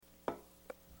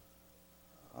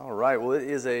right, well, it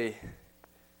is a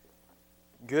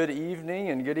good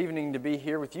evening to be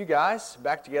here with you guys,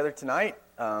 back together tonight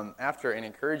after an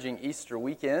encouraging Easter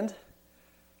weekend.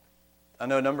 I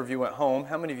know a number of you went home.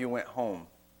 How many of you went home,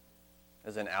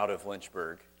 as in out of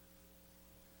Lynchburg?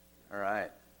 All right.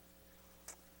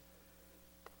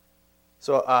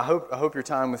 So I hope your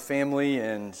time with family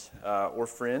and or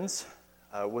friends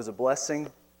was a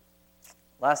blessing.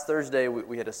 Last Thursday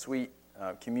we had a sweet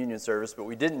communion service, but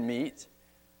we didn't meet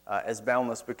as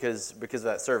Boundless because of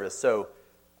that service. So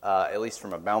at least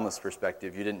from a Boundless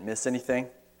perspective, you didn't miss anything.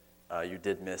 You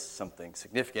did miss something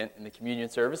significant in the communion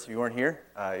service. If you weren't here,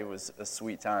 it was a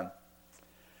sweet time.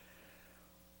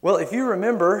 Well, if you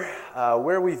remember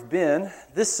where we've been,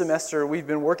 this semester we've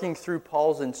been working through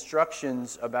Paul's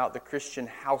instructions about the Christian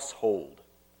household.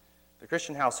 The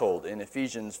Christian household in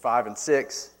Ephesians 5 and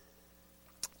 6.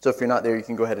 So if you're not there, you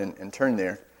can go ahead and turn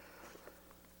there.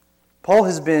 Paul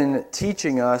has been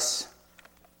teaching us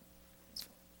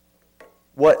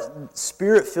what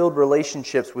spirit-filled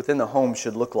relationships within the home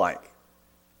should look like.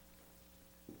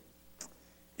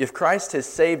 If Christ has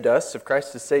saved us, if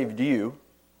Christ has saved you,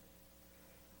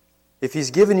 if He's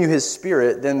given you His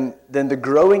Spirit, then the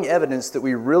growing evidence that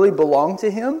we really belong to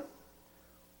Him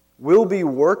will be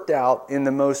worked out in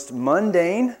the most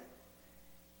mundane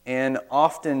and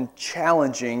often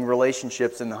challenging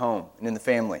relationships in the home and in the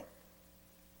family.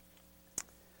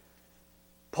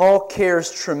 Paul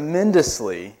cares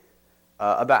tremendously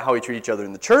about how we treat each other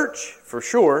in the church, for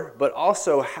sure, but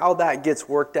also how that gets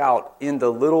worked out in the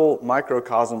little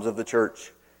microcosms of the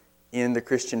church, in the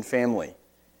Christian family,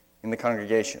 in the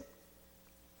congregation.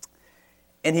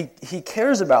 And he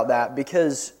cares about that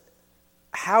because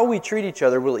how we treat each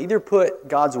other will either put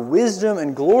God's wisdom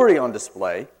and glory on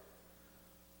display,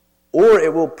 or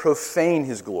it will profane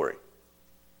His glory.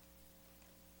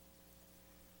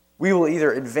 We will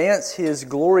either advance His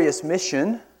glorious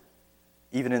mission,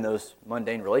 even in those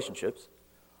mundane relationships,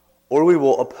 or we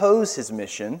will oppose His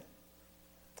mission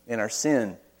in our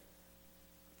sin.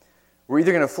 We're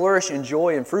either going to flourish in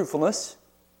joy and fruitfulness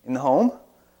in the home,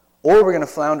 or we're going to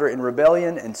flounder in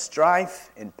rebellion and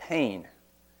strife and pain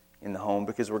in the home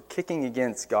because we're kicking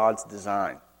against God's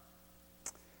design.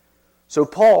 So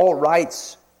Paul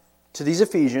writes to these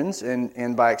Ephesians,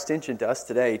 and by extension to us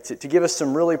today, to give us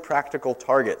some really practical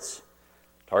targets.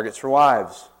 Targets for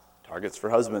wives, targets for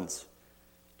husbands,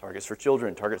 targets for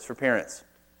children, targets for parents.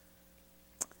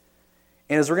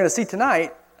 And as we're going to see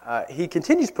tonight, he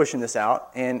continues pushing this out,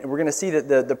 and we're going to see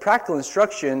that the practical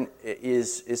instruction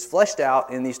is fleshed out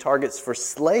in these targets for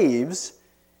slaves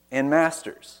and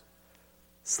masters.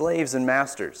 Slaves and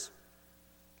masters.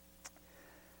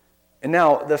 And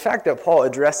now, the fact that Paul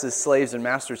addresses slaves and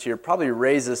masters here probably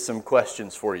raises some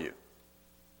questions for you,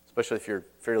 especially if you're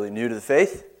fairly new to the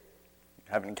faith,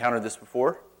 haven't encountered this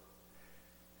before.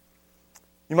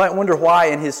 You might wonder why,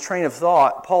 in his train of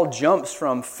thought, Paul jumps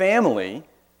from family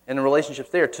and the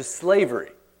relationships there to slavery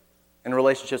and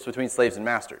relationships between slaves and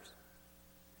masters.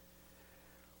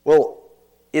 Well,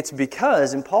 it's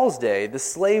because in Paul's day, the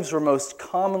slaves were most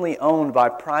commonly owned by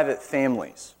private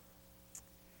families.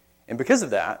 And because of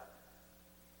that,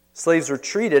 slaves were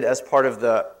treated as part of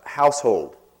the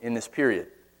household in this period.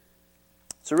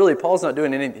 So really, Paul's not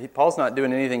doing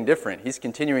anything different. He's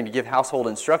continuing to give household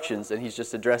instructions, and he's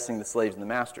just addressing the slaves and the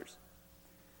masters.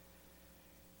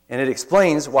 And it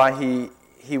explains why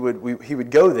he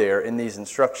would go there in these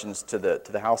instructions to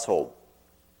the household.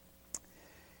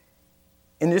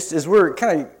 And just as we're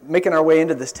kind of making our way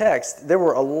into this text, there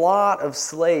were a lot of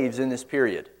slaves in this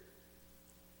period.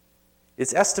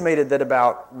 It's estimated that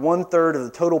about 1/3 of the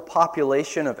total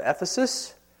population of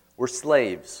Ephesus were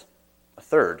slaves.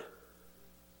 1/3.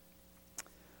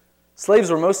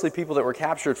 Slaves were mostly people that were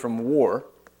captured from war.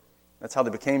 That's how they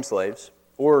became slaves.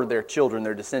 Or their children,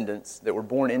 their descendants, that were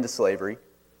born into slavery.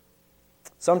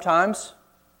 Sometimes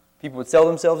people would sell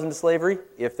themselves into slavery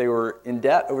if they were in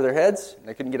debt over their heads and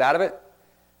they couldn't get out of it.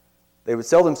 They would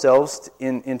sell themselves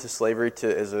into slavery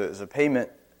as a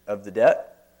payment of the debt.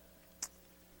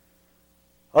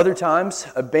 Other times,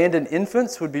 abandoned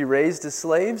infants would be raised as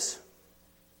slaves.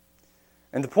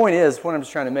 And the point I'm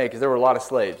just trying to make is there were a lot of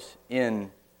slaves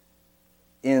in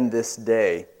this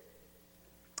day.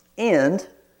 And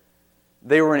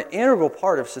they were an integral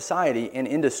part of society and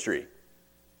industry.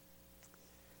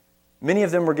 Many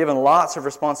of them were given lots of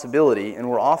responsibility and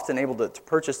were often able to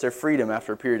purchase their freedom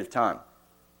after a period of time.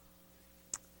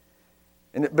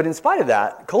 But in spite of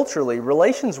that, culturally,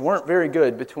 relations weren't very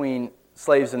good between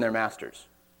slaves and their masters.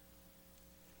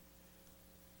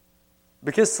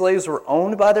 Because slaves were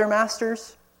owned by their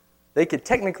masters, they could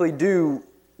technically do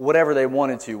whatever they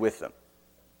wanted to with them.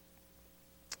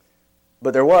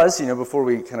 But there was, before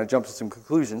we kind of jump to some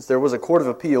conclusions, there was a court of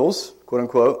appeals, quote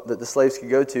unquote, that the slaves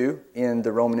could go to in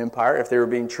the Roman Empire. If they were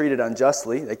being treated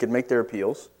unjustly, they could make their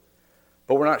appeals.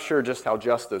 But we're not sure just how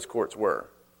just those courts were.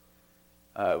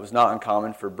 It was not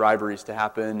uncommon for briberies to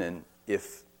happen, and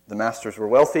if the masters were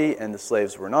wealthy and the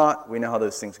slaves were not, we know how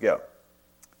those things go.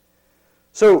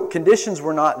 So conditions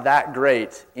were not that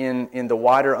great in the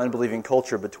wider unbelieving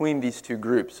culture between these two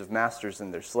groups of masters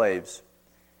and their slaves.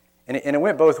 And it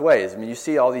went both ways. I mean, you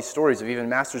see all these stories of even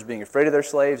masters being afraid of their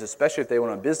slaves, especially if they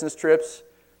went on business trips,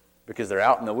 because they're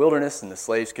out in the wilderness and the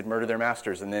slaves could murder their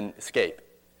masters and then escape.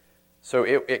 So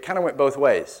it kind of went both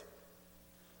ways.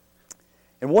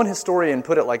 And one historian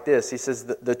put it like this. He says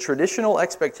that the traditional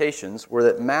expectations were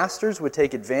that masters would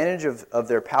take advantage of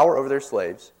their power over their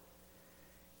slaves,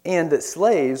 and that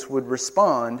slaves would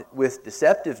respond with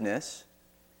deceptiveness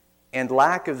and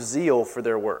lack of zeal for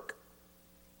their work.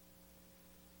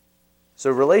 So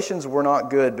relations were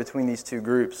not good between these two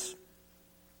groups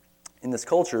in this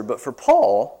culture. But for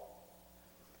Paul,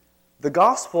 the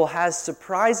gospel has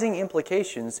surprising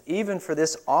implications even for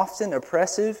this often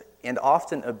oppressive and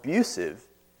often abusive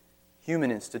human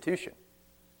institution.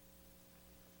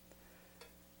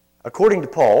 According to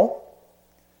Paul,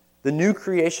 the new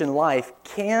creation life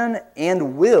can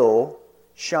and will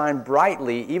shine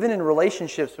brightly even in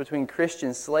relationships between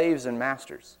Christian slaves and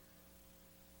masters.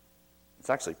 It's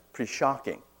actually pretty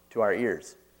shocking to our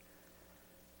ears.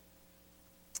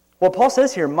 What Paul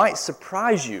says here might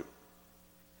surprise you,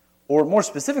 or more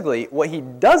specifically, what he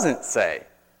doesn't say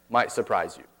might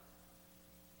surprise you.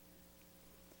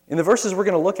 In the verses we're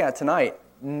going to look at tonight,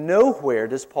 nowhere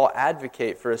does Paul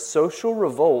advocate for a social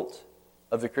revolt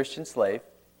of the Christian slave,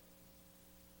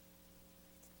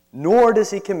 nor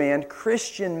does he command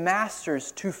Christian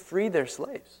masters to free their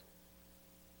slaves.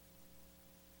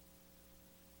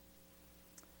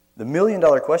 The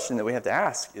million-dollar question that we have to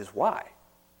ask is why?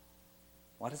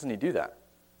 Why doesn't he do that?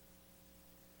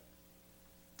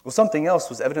 Well, something else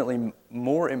was evidently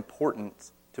more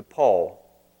important to Paul,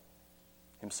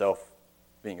 himself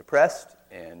being oppressed,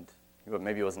 and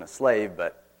maybe he wasn't a slave,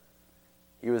 but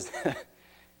he had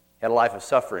a life of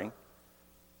suffering,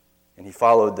 and he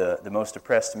followed the most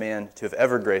oppressed man to have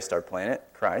ever graced our planet,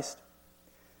 Christ.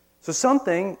 So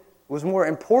something was more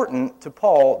important to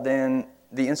Paul than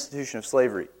the institution of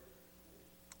slavery.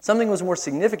 Something was more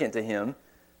significant to him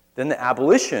than the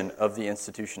abolition of the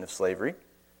institution of slavery.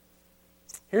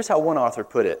 Here's how one author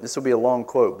put it. This will be a long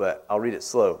quote, but I'll read it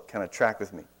slow. Kind of track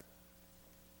with me.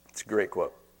 It's a great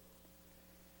quote.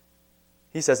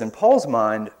 He says, in Paul's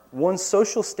mind, one's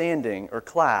social standing or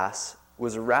class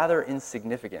was rather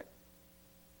insignificant.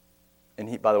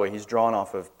 And by the way, he's drawn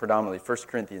off of predominantly 1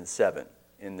 Corinthians 7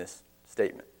 in this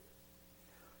statement.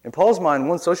 In Paul's mind,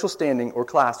 one's social standing or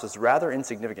class was rather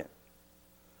insignificant.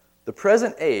 The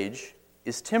present age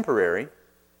is temporary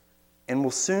and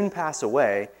will soon pass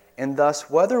away, and thus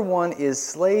whether one is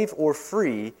slave or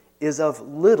free is of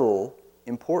little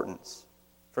importance.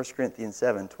 1 Corinthians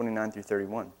 7, 29 through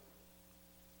 31.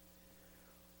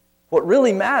 What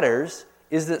really matters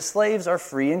is that slaves are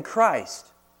free in Christ.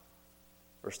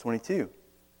 Verse 22.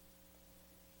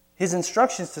 His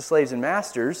instructions to slaves and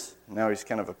masters, now he's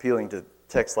kind of appealing to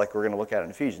texts like we're going to look at in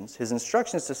Ephesians, his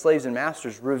instructions to slaves and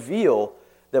masters reveal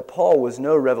that Paul was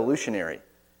no revolutionary.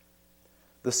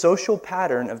 The social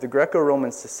pattern of the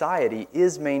Greco-Roman society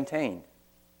is maintained.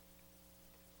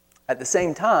 At the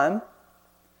same time,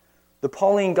 the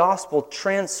Pauline gospel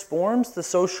transforms the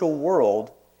social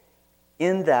world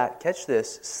in that, catch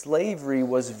this, slavery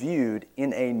was viewed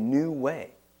in a new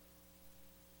way.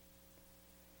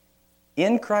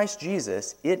 In Christ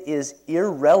Jesus, it is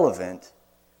irrelevant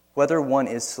whether one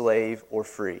is slave or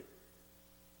free.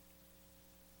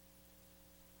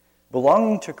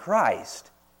 Belonging to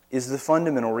Christ is the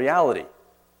fundamental reality.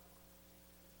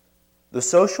 The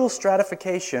social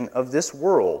stratification of this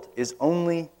world is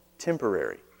only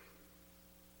temporary.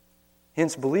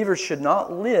 Hence, believers should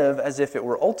not live as if it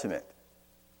were ultimate,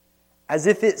 as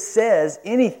if it says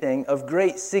anything of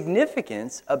great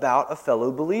significance about a fellow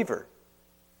believer.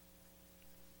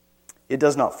 It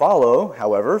does not follow,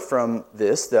 however, from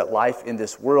this that life in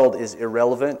this world is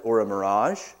irrelevant or a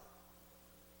mirage.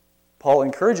 Paul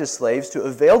encourages slaves to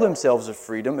avail themselves of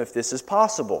freedom if this is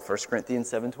possible, 1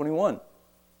 Corinthians 7:21.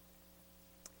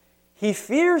 He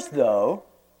fears, though,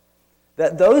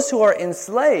 that those who are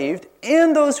enslaved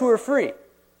and those who are free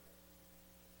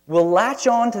will latch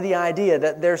on to the idea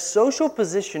that their social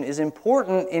position is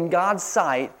important in God's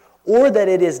sight or that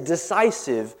it is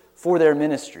decisive for their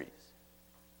ministries.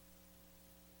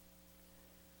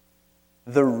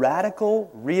 The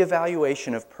radical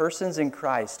reevaluation of persons in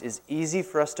Christ is easy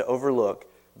for us to overlook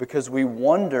because we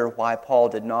wonder why Paul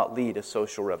did not lead a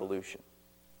social revolution.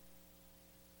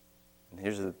 And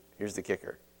here's the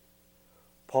kicker.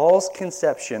 Paul's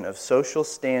conception of social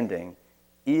standing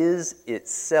is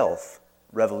itself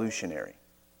revolutionary.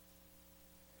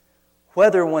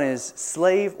 Whether one is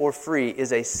slave or free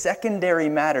is a secondary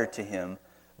matter to him.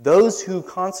 Those who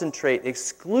concentrate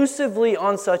exclusively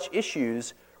on such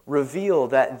issues reveal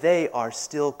that they are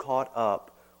still caught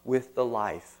up with the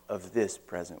life of this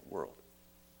present world.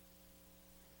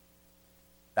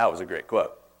 That was a great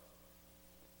quote,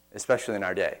 especially in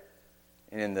our day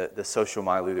and in the social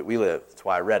milieu that we live. That's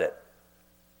why I read it.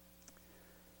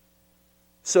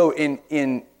 So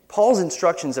in Paul's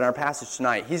instructions in our passage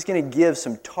tonight, he's going to give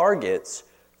some targets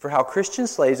for how Christian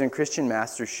slaves and Christian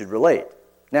masters should relate.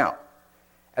 Now,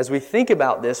 as we think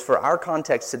about this for our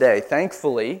context today,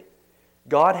 thankfully,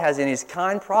 God has in His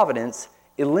kind providence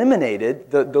eliminated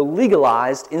the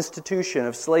legalized institution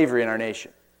of slavery in our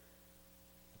nation.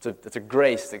 It's a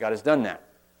grace that God has done that.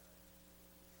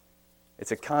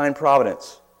 It's a kind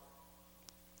providence.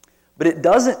 But it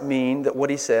doesn't mean that what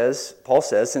he says, Paul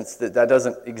says, since that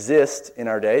doesn't exist in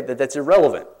our day, that's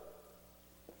irrelevant.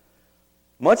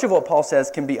 Much of what Paul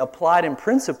says can be applied in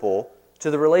principle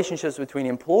to the relationships between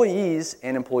employees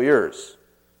and employers.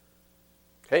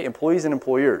 Okay, employees and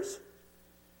employers.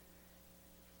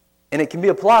 And it can be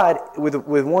applied with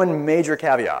one major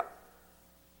caveat.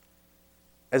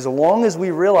 As long as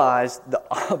we realize the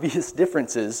obvious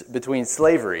differences between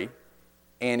slavery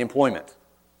and employment.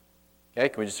 Okay,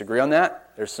 can we just agree on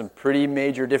that? There's some pretty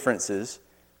major differences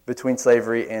between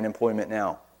slavery and employment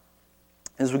now.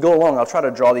 As we go along, I'll try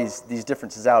to draw these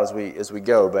differences out as we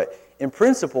go. But in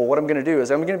principle, what I'm going to do is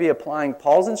I'm going to be applying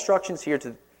Paul's instructions here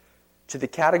to the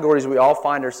categories we all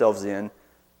find ourselves in,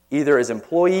 either as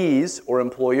employees or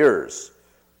employers,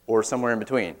 or somewhere in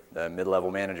between, the mid-level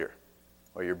manager,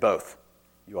 or you're both.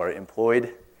 You are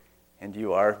employed and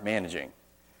you are managing.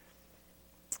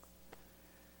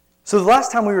 So the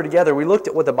last time we were together, we looked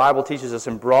at what the Bible teaches us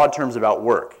in broad terms about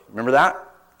work. Remember that?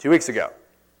 2 weeks ago.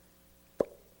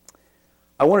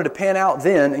 I wanted to pan out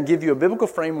then and give you a biblical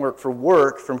framework for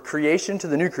work from creation to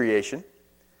the new creation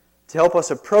to help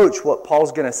us approach what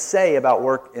Paul's going to say about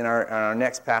work in our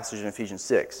next passage in Ephesians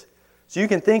 6. So you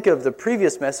can think of the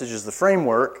previous message as the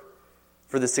framework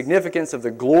for the significance of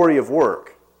the glory of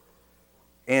work.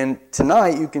 And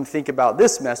tonight you can think about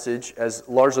this message as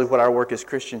largely what our work as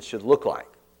Christians should look like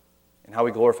and how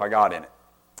we glorify God in it.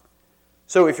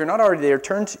 So if you're not already there,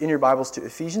 turn in your Bibles to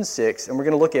Ephesians 6, and we're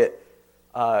going to look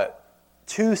at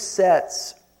two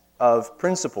sets of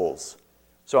principles.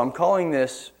 So I'm calling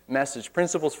this message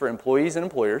Principles for Employees and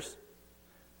Employers.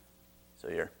 So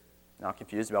you're not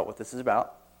confused about what this is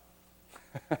about.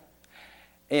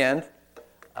 And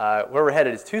where we're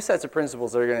headed is two sets of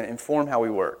principles that are going to inform how we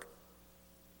work.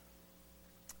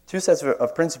 Two sets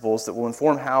of principles that will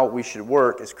inform how we should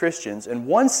work as Christians. And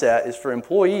one set is for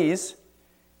employees,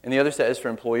 and the other set is for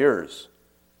employers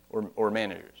or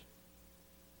managers.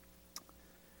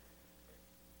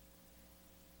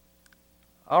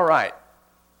 All right.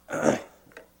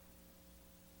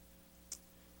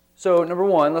 So, number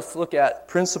one, let's look at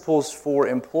principles for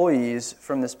employees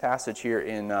from this passage here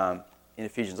in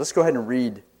Ephesians. Let's go ahead and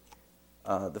read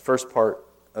the first part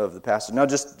of the passage. Now,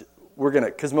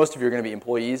 because most of you are going to be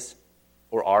employees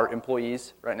or are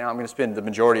employees right now, I'm going to spend the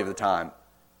majority of the time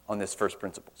on this first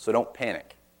principle. So don't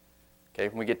panic. Okay,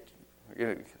 when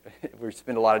we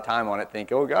spend a lot of time on it,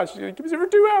 think, oh gosh, she's going to keep us here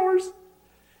for 2 hours.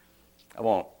 I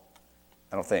won't.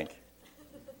 I don't think.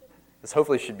 This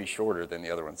hopefully should be shorter than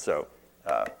the other one, so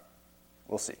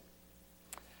we'll see.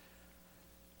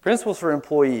 Principles for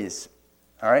employees.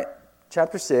 All right,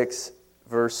 chapter 6,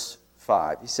 verse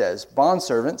 5. He says,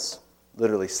 bondservants,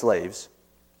 literally slaves,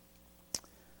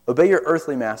 obey your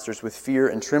earthly masters with fear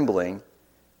and trembling,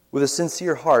 with a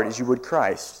sincere heart as you would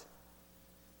Christ,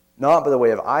 not by the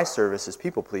way of eye service as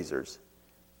people pleasers,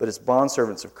 but as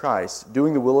bondservants of Christ,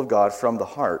 doing the will of God from the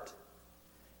heart,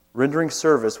 rendering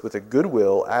service with a good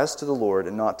will as to the Lord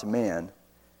and not to man,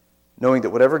 knowing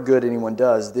that whatever good anyone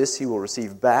does, this he will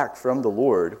receive back from the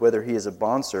Lord, whether he is a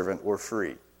bondservant or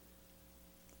free.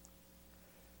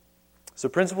 So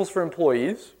principles for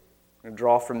employees. I'm going to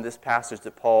draw from this passage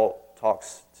that Paul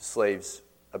talks to slaves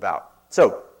about.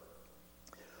 So,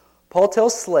 Paul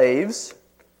tells slaves,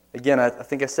 again, I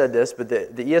think I said this, but the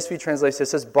ESV translates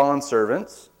this as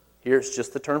bondservants. Here it's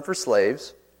just the term for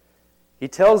slaves. He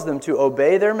tells them to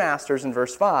obey their masters in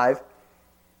verse 5.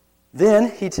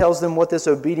 Then he tells them what this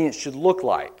obedience should look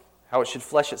like, how it should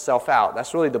flesh itself out.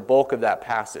 That's really the bulk of that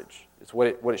passage. It's what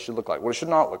it should look like, what it should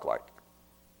not look like.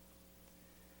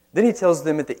 Then he tells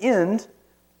them at the end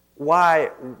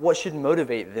what should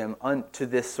motivate them to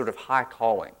this sort of high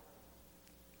calling.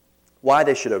 Why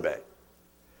they should obey.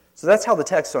 So that's how the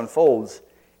text unfolds.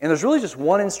 And there's really just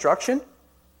one instruction.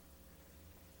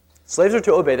 Slaves are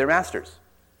to obey their masters.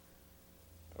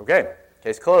 Okay,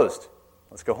 case closed.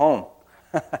 Let's go home.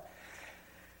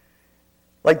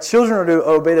 Like children are to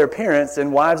obey their parents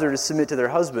and wives are to submit to their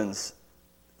husbands,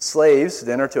 slaves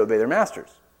then are to obey their masters.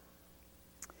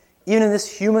 Even in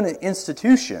this human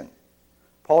institution,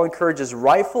 Paul encourages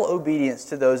rightful obedience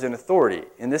to those in authority,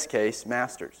 in this case,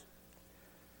 masters.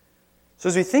 So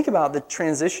as we think about the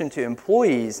transition to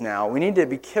employees now, we need to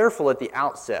be careful at the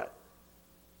outset.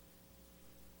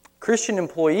 Christian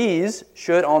employees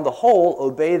should, on the whole,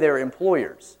 obey their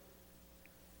employers.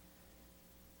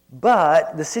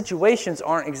 But the situations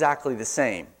aren't exactly the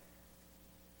same.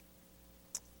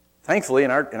 Thankfully,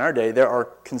 in our day, there are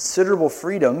considerable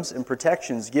freedoms and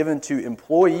protections given to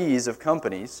employees of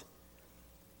companies,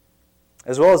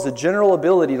 as well as the general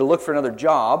ability to look for another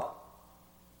job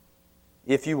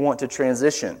if you want to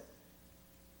transition.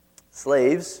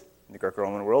 Slaves, in the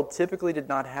Greco-Roman world, typically did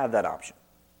not have that option.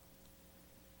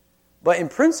 But in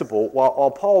principle, while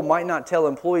Paul might not tell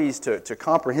employees to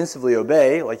comprehensively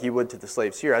obey like he would to the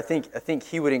slaves here, I think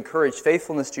he would encourage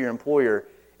faithfulness to your employer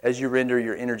as you render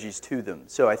your energies to them.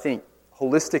 So I think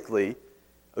holistically,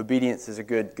 obedience is a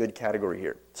good category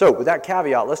here. So with that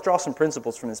caveat, let's draw some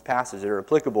principles from this passage that are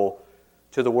applicable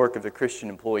to the work of the Christian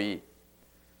employee.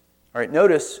 All right,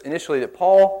 notice initially that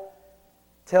Paul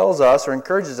tells us or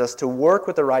encourages us to work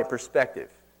with the right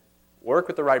perspective. Work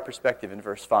with the right perspective in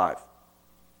verse 5.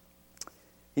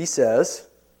 He says,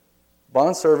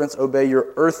 bondservants, obey your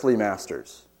earthly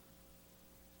masters.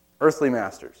 Earthly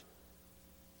masters.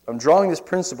 I'm drawing this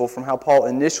principle from how Paul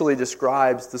initially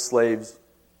describes the slaves'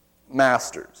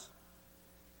 masters.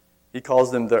 He calls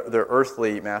them their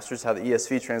earthly masters, how the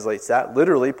ESV translates that.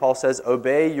 Literally, Paul says,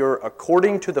 obey your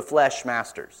according to the flesh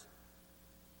masters.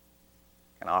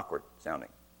 Kind of awkward sounding,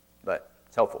 but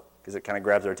it's helpful because it kind of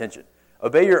grabs our attention.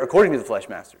 Obey your according to the flesh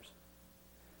masters.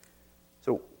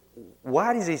 So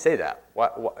why does he say that?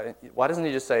 Why doesn't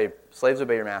he just say, slaves,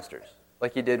 obey your masters?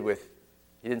 Like he did with,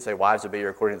 he didn't say, wives, obey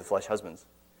your according to the flesh husbands.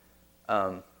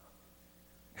 Or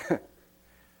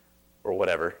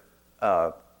whatever.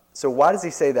 So why does he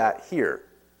say that here?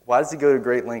 Why does he go to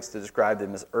great lengths to describe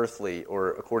them as earthly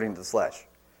or according to the flesh?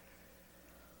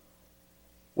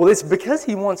 Well, it's because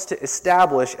he wants to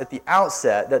establish at the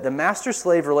outset that the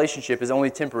master-slave relationship is only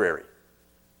temporary.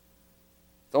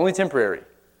 It's only temporary.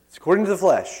 It's according to the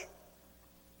flesh.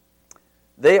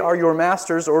 They are your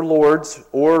masters or lords,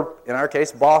 or in our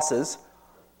case, bosses,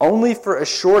 only for a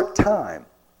short time.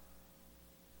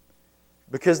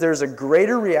 Because there's a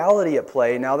greater reality at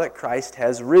play now that Christ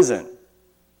has risen.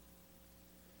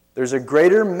 There's a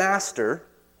greater master,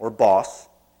 or boss,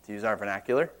 to use our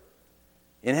vernacular,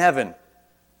 in heaven.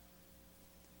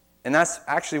 And that's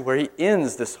actually where he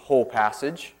ends this whole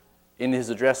passage in his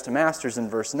address to masters in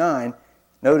verse 9.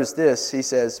 Notice this, he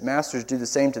says, masters, do the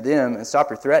same to them, and stop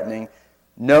your threatening,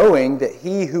 knowing that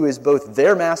he who is both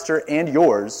their master and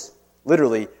yours,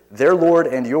 literally, their Lord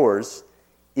and yours,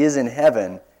 is in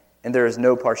heaven, and there is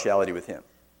no partiality with him.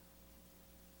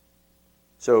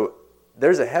 So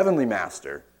there's a heavenly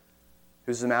master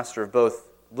who's the master of both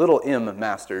little m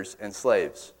masters and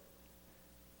slaves.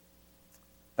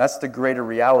 That's the greater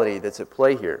reality that's at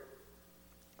play here.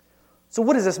 So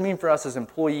what does this mean for us as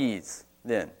employees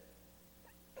then?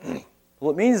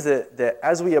 Well, it means that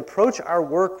as we approach our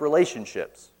work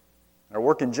relationships, our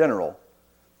work in general,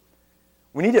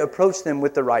 we need to approach them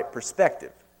with the right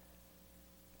perspective.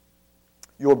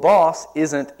 Your boss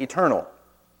isn't eternal,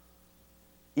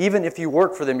 even if you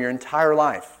work for them your entire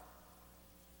life.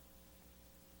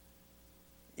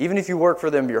 Even if you work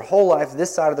for them your whole life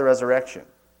this side of the resurrection.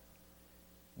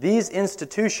 These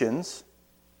institutions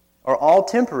are all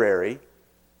temporary,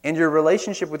 and your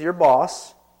relationship with your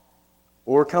boss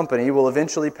or company will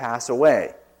eventually pass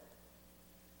away.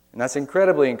 And that's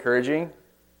incredibly encouraging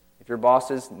if your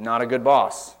boss is not a good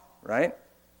boss, right?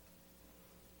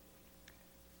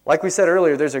 Like we said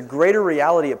earlier, there's a greater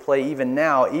reality at play even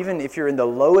now, even if you're in the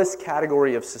lowest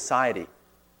category of society.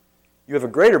 You have a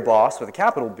greater boss with a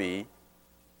capital B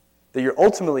that you're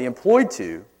ultimately employed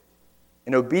to,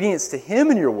 and obedience to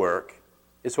him in your work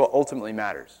is what ultimately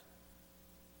matters.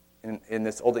 In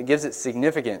this, it gives it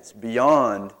significance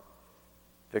beyond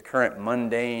the current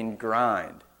mundane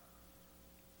grind.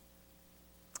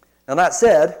 Now that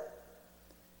said,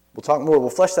 we'll talk more, we'll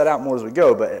flesh that out more as we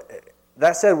go, but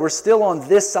that said, we're still on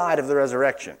this side of the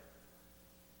resurrection,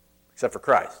 except for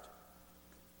Christ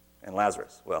and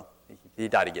Lazarus. Well, he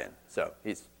died again, so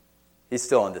he's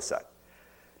still on this side.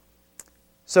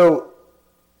 So,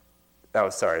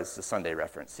 it's a Sunday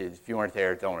reference. If you weren't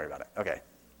there, don't worry about it. Okay.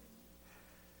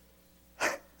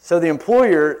 So the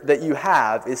employer that you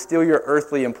have is still your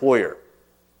earthly employer,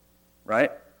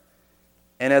 right?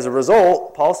 And as a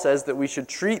result, Paul says that we should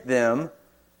treat them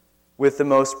with the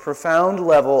most profound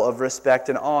level of respect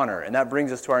and honor. And that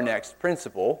brings us to our next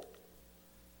principle,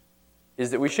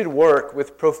 is that we should work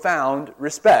with profound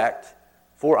respect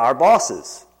for our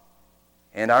bosses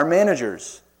and our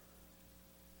managers.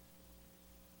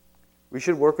 We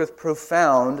should work with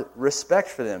profound respect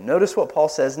for them. Notice what Paul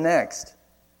says next.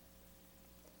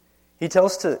 He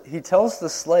tells the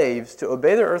slaves to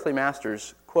obey their earthly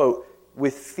masters, quote,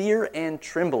 with fear and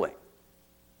trembling.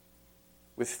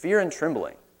 With fear and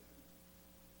trembling.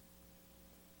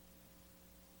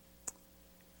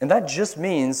 And that just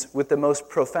means with the most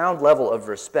profound level of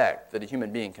respect that a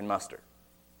human being can muster.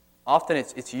 Often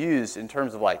it's used in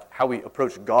terms of like how we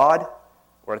approach God,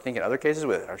 or I think in other cases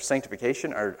with our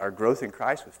sanctification, our growth in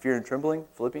Christ, with fear and trembling,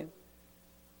 Philippians.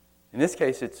 In this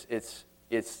case, it's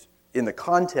in the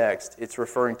context, it's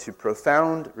referring to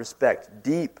profound respect,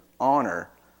 deep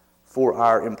honor for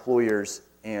our employers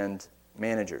and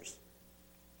managers.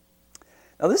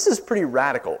 Now, this is pretty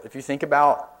radical. If you think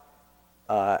about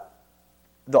the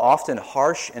often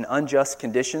harsh and unjust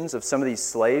conditions of some of these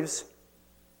slaves,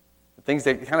 the things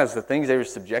they were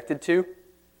subjected to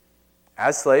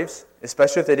as slaves,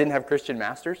 especially if they didn't have Christian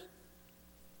masters.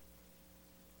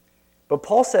 But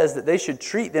Paul says that they should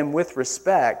treat them with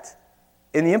respect,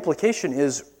 and the implication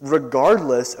is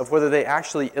regardless of whether they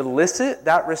actually elicit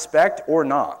that respect or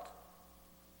not.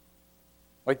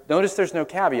 Like, notice there's no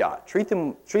caveat. Treat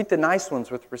the nice ones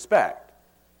with respect.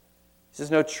 He says,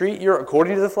 no, treat your,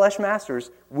 according to the flesh masters,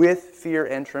 with fear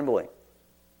and trembling.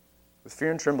 With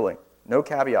fear and trembling. No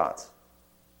caveats.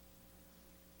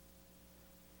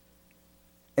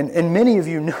 And many of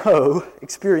you know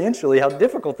experientially how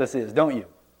difficult this is, don't you?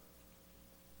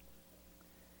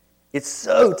 It's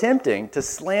so tempting to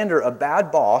slander a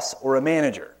bad boss or a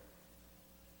manager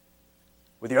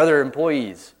with your other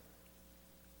employees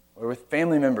or with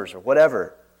family members or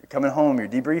whatever. You're coming home, you're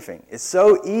debriefing. It's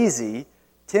so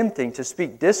tempting to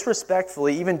speak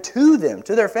disrespectfully even to them,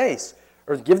 to their face,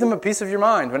 or give them a piece of your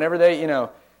mind whenever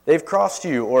they've crossed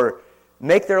you, or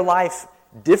make their life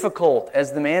difficult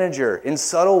as the manager in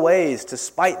subtle ways to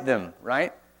spite them,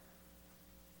 right?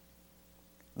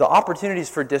 The opportunities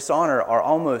for dishonor are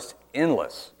almost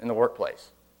endless in the workplace.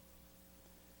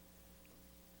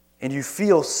 And you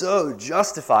feel so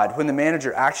justified when the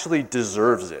manager actually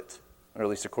deserves it, or at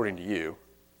least according to you.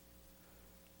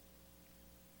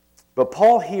 But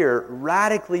Paul here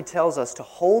radically tells us to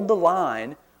hold the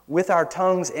line with our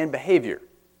tongues and behavior.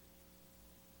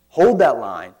 Hold that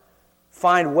line.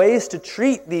 Find ways to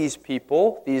treat these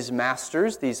people, these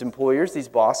masters, these employers, these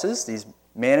bosses, these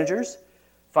managers.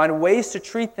 Find ways to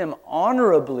treat them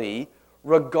honorably,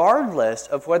 regardless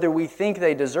of whether we think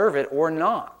they deserve it or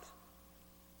not.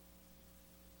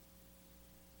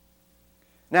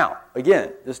 Now,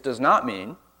 again, this does not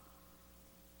mean,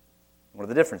 one of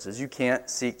the differences, you can't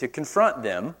seek to confront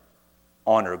them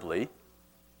honorably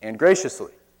and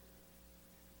graciously.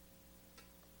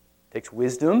 It takes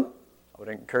wisdom. I would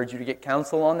encourage you to get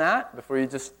counsel on that before you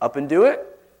just up and do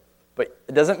it. But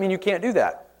it doesn't mean you can't do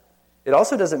that. It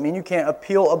also doesn't mean you can't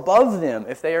appeal above them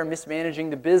if they are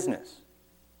mismanaging the business.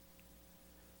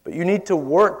 But you need to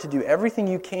work to do everything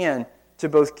you can to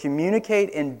both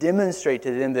communicate and demonstrate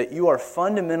to them that you are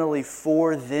fundamentally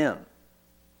for them.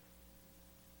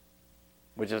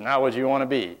 Which is not what you want to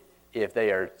be if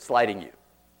they are slighting you.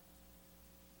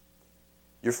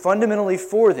 You're fundamentally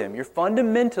for them. You're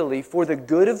fundamentally for the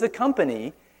good of the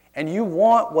company, and you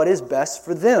want what is best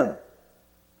for them,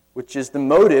 which is the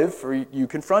motive for you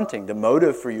confronting, the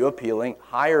motive for you appealing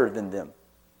higher than them.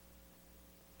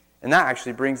 And that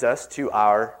actually brings us to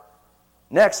our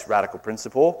next radical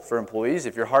principle for employees,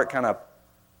 if your heart kind of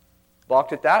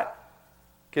balked at that,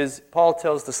 because Paul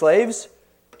tells the slaves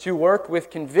to work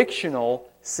with convictional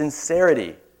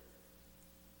sincerity.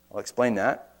 I'll explain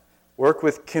that. Work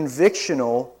with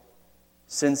convictional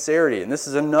sincerity. And this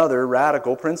is another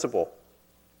radical principle.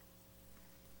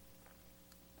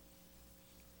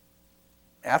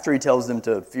 After he tells them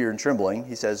to fear and trembling,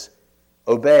 he says,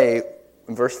 obey,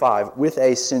 in verse 5, with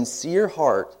a sincere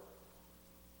heart,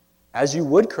 as you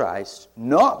would Christ,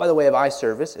 not by the way of eye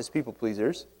service as people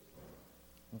pleasers,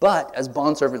 but as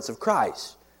bondservants of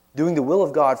Christ, doing the will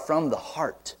of God from the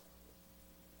heart.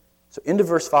 So into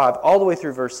verse 5, all the way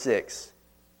through verse 6,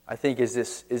 I think is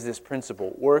this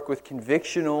principle. Work with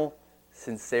convictional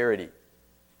sincerity.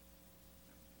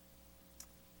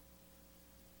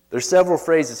 There's several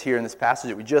phrases here in this passage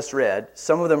that we just read.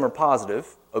 Some of them are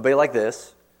positive, obey like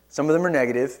this. Some of them are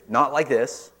negative, not like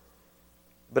this.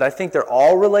 But I think they're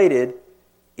all related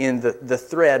in the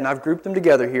thread, and I've grouped them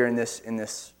together here in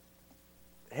this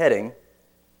heading,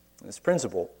 this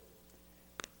principle.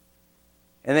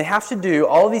 And they have to do,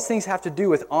 all of these things have to do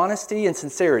with honesty and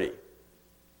sincerity.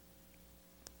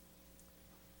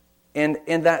 And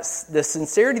that's the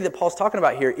sincerity that Paul's talking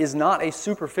about here is not a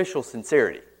superficial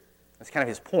sincerity. That's kind of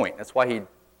his point. That's why he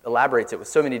elaborates it with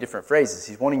so many different phrases.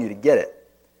 He's wanting you to get it.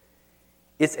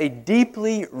 It's a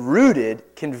deeply rooted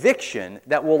conviction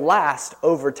that will last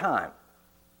over time.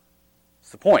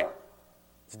 That's the point.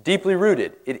 It's deeply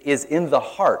rooted. It is in the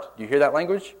heart. Do you hear that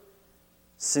language?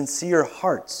 Sincere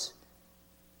hearts.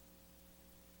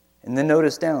 And then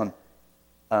notice down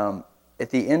at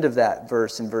the end of that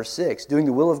verse, in verse 6, doing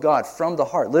the will of God from the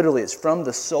heart. Literally, it's from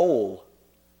the soul.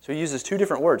 So he uses two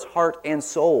different words, heart and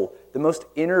soul, the most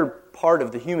inner part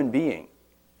of the human being.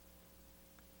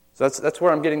 So that's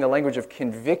where I'm getting the language of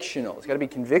convictional. It's got to be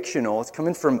convictional. It's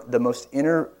coming from the most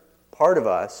inner part of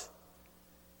us.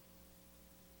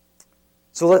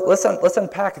 So let's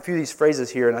unpack a few of these phrases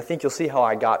here, and I think you'll see how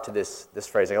I got to this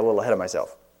phrase. I got a little ahead of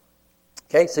myself.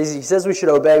 Okay, so he says we should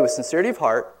obey with sincerity of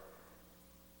heart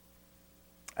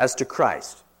as to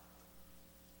Christ.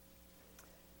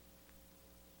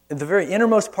 And the very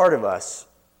innermost part of us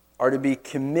are to be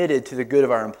committed to the good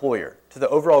of our employer, to the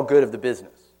overall good of the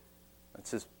business.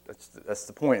 That's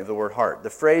the point of the word heart. The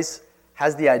phrase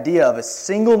has the idea of a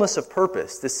singleness of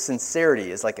purpose. This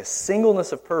sincerity is like a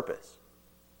singleness of purpose.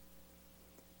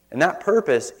 And that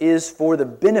purpose is for the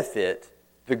benefit,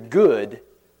 the good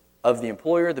of the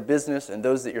employer, the business, and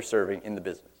those that you're serving in the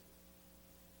business.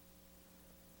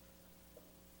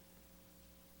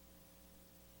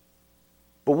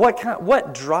 But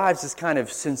what drives this kind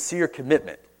of sincere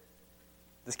commitment,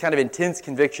 this kind of intense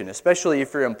conviction, especially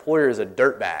if your employer is a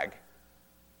dirtbag?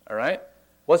 All right?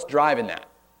 What's driving that?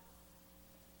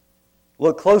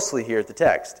 Look closely here at the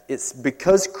text. It's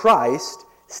because Christ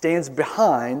stands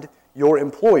behind your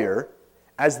employer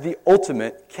as the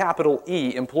ultimate, capital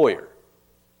E, employer.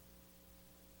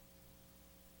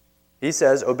 He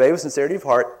says, obey with sincerity of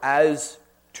heart as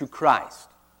to Christ,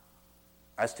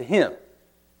 as to Him.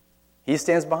 He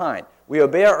stands behind. We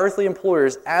obey our earthly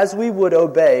employers as we would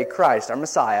obey Christ, our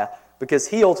Messiah, because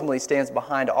He ultimately stands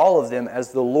behind all of them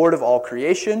as the Lord of all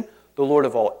creation, the Lord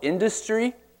of all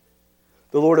industry,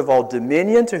 the Lord of all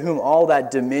dominion, to whom all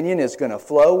that dominion is going to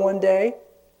flow one day.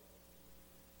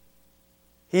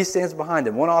 He stands behind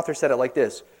them. One author said it like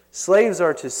this: slaves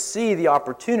are to see the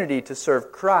opportunity to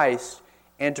serve Christ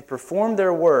and to perform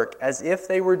their work as if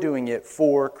they were doing it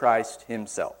for Christ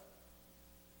Himself.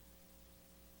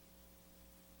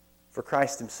 For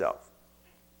Christ Himself.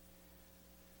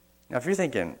 Now, if you're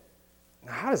thinking,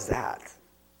 how does that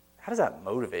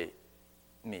motivate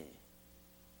me?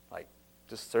 Like,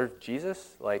 just serve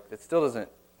Jesus? Like, that still doesn't,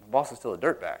 my boss is still a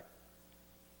dirtbag.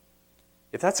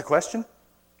 If that's a question,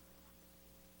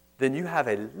 then you have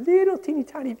a little teeny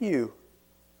tiny view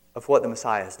of what the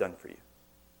Messiah has done for you.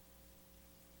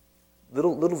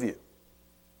 Little view.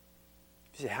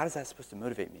 You say, how is that supposed to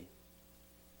motivate me?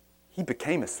 He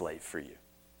became a slave for you.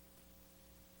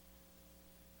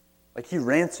 Like He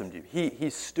ransomed you. He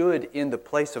stood in the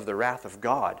place of the wrath of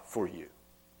God for you.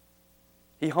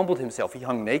 He humbled Himself. He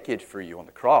hung naked for you on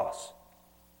the cross.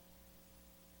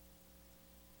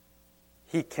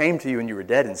 He came to you when you were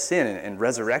dead in sin and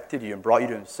resurrected you and brought you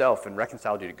to Himself and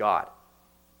reconciled you to God.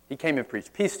 He came and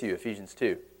preached peace to you, Ephesians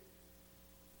 2.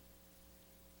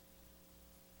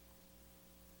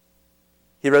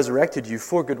 He resurrected you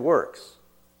for good works,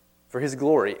 for His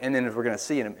glory. And then, as we're going to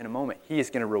see in a moment, He is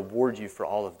going to reward you for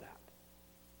all of that.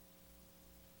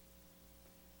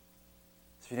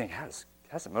 So you think, how does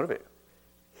it motivate you?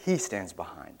 He stands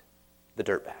behind the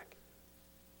dirtbag.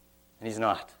 And He's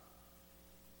not.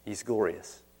 He's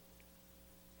glorious.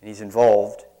 And He's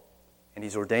involved. And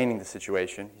He's ordaining the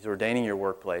situation. He's ordaining your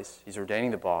workplace. He's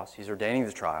ordaining the boss. He's ordaining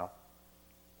the trial.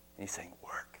 And He's saying,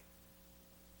 work.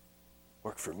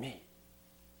 Work for me.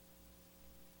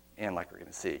 And like we're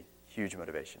going to see, huge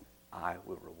motivation. I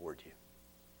will reward you.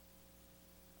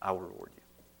 I will reward you.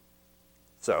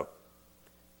 So,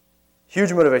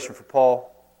 huge motivation for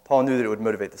Paul. Paul knew that it would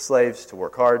motivate the slaves to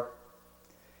work hard.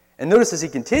 And notice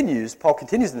as Paul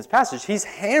continues in this passage, he's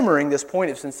hammering this point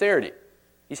of sincerity.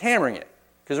 He's hammering it.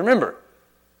 Because remember,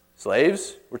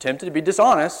 slaves were tempted to be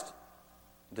dishonest,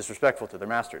 disrespectful to their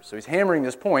masters. So he's hammering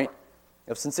this point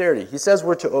of sincerity. He says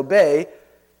we're to obey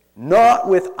not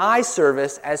with eye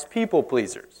service as people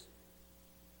pleasers.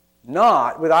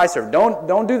 Not with eye service.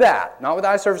 Don't do that. Not with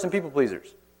eye service and people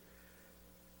pleasers.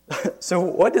 So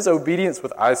what does obedience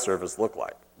with eye service look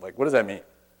like? Like, what does that mean?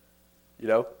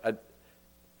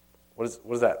 What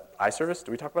is that? Eye service?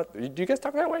 Do you guys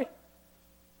talk that way?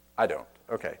 I don't.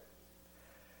 Okay.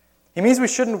 He means we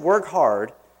shouldn't work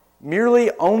hard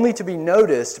merely only to be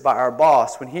noticed by our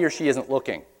boss when he or she isn't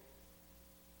looking.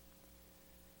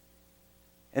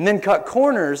 And then cut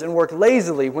corners and work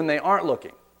lazily when they aren't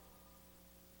looking.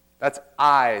 That's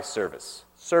eye service.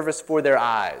 Service for their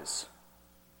eyes.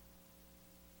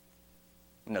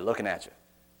 And they're looking at you.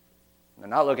 When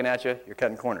they're not looking at you, you're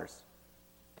cutting corners.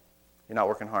 You're not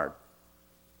working hard.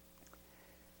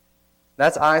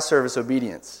 That's eye service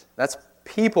obedience. That's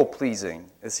people-pleasing,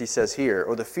 as he says here,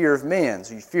 or the fear of man.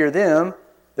 So you fear them,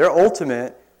 they're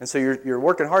ultimate, and so you're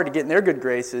working hard to get in their good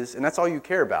graces, and that's all you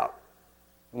care about.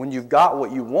 When you've got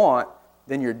what you want,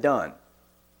 then you're done.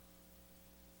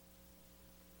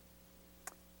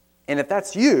 And if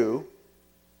that's you,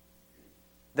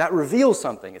 that reveals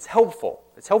something. It's helpful.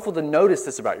 It's helpful to notice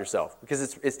this about yourself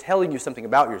because it's telling you something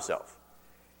about yourself.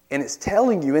 And it's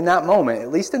telling you in that moment, at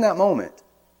least in that moment,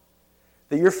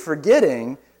 that you're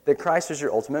forgetting that Christ is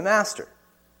your ultimate master.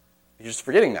 You're just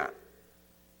forgetting that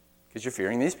because you're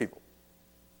fearing these people.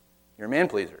 You're a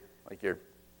man-pleaser, like you're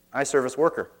eye service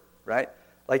worker, right?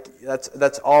 Like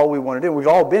that's all we want to do. We've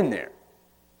all been there.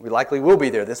 We likely will be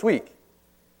there this week.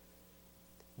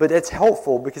 But it's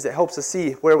helpful because it helps us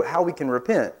see how we can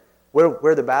repent,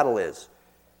 where the battle is.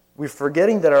 We're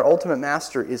forgetting that our ultimate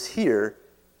master is here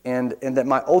and that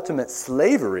my ultimate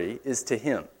slavery is to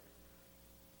him.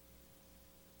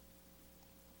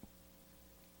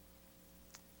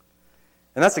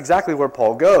 And that's exactly where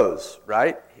Paul goes,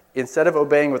 right? Instead of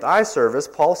obeying with eye service,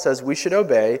 Paul says we should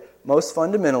obey most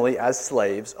fundamentally as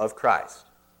slaves of Christ.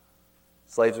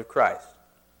 Slaves of Christ.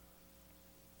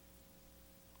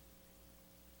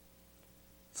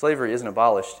 Slavery isn't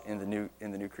abolished in the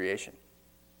new creation.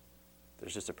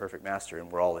 There's just a perfect master, and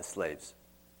we're all his slaves.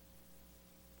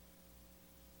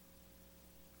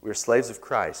 We're slaves of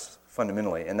Christ,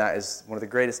 fundamentally, and that is one of the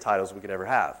greatest titles we could ever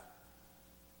have.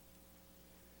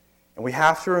 And we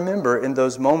have to remember in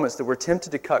those moments that we're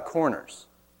tempted to cut corners,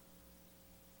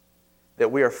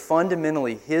 that we are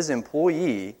fundamentally his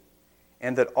employee,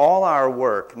 and that all our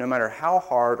work, no matter how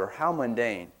hard or how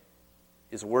mundane,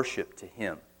 is worship to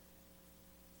him.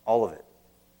 All of it.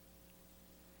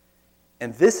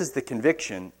 And this is the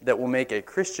conviction that will make a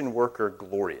Christian worker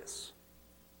glorious.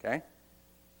 Okay?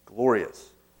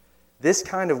 Glorious. This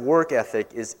kind of work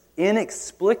ethic is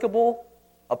inexplicable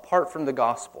apart from the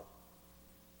gospel.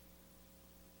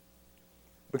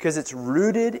 Because it's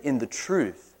rooted in the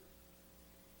truth.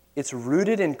 It's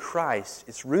rooted in Christ.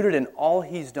 It's rooted in all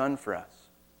he's done for us.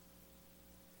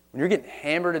 When you're getting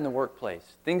hammered in the workplace,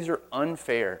 things are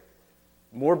unfair.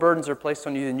 More burdens are placed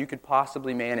on you than you could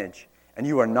possibly manage. And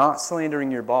you are not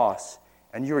slandering your boss.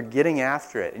 And you are getting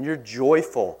after it. And you're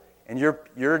joyful. And you're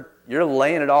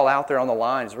laying it all out there on the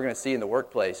line, as we're going to see in the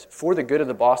workplace, for the good of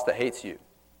the boss that hates you.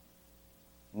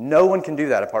 No one can do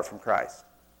that apart from Christ.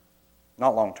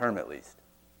 Not long term, at least.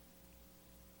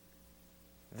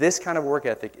 This kind of work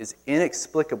ethic is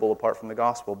inexplicable apart from the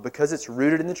gospel because it's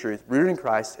rooted in the truth, rooted in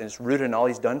Christ, and it's rooted in all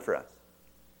he's done for us.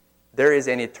 There is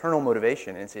an eternal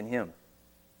motivation, and it's in him.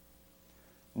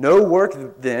 No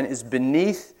work, then, is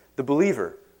beneath the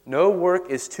believer. No work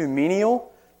is too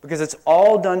menial because it's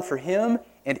all done for him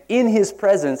and in his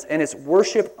presence, and it's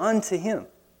worship unto him.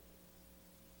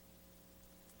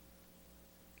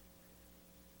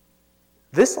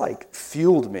 This,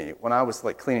 fueled me when I was,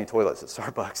 cleaning toilets at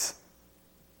Starbucks.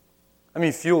 I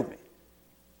mean, fueled me.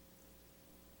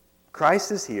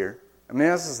 Christ is here. I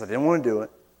didn't want to do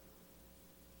it.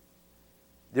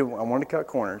 I wanted to cut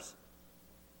corners.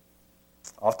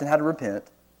 Often had to repent.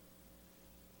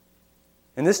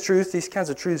 And these kinds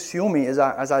of truths fuel me as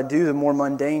I do the more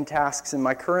mundane tasks in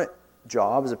my current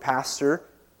job as a pastor,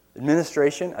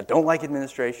 administration. I don't like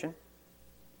administration.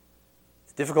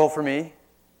 It's difficult for me.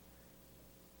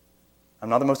 I'm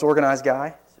not the most organized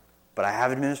guy, but I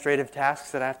have administrative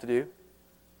tasks that I have to do.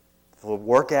 I'll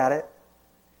work at it.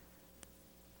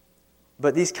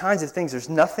 But these kinds of things, there's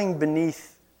nothing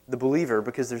beneath the believer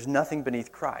because there's nothing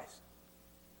beneath Christ.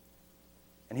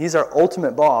 And he's our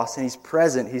ultimate boss, and he's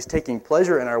present. He's taking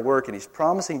pleasure in our work, and he's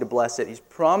promising to bless it. He's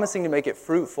promising to make it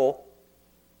fruitful.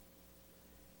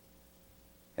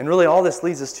 And really all this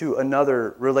leads us to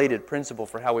another related principle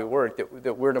for how we work,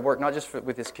 that we're to work not just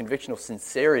with this convictional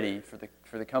sincerity for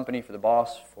the company, for the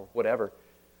boss, for whatever,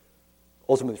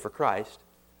 ultimately for Christ,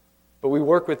 but we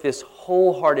work with this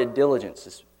wholehearted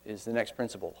diligence is the next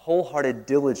principle. Wholehearted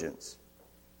diligence.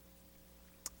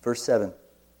 Verse 7.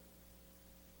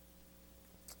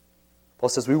 Paul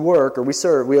says we work, or we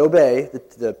serve, we obey,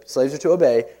 the slaves are to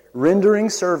obey, rendering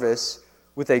service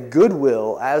with a good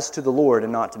will as to the Lord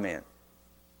and not to man.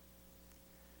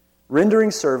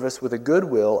 Rendering service with a good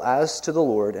will as to the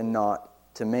Lord and not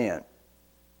to man.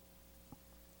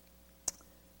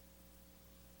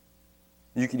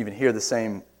 You can even hear the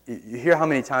same. You hear how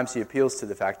many times he appeals to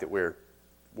the fact that we're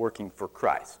working for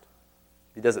Christ.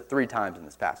 He does it 3 times in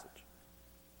this passage.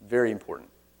 Very important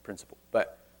principle.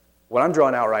 But what I'm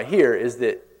drawing out right here is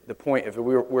that the point of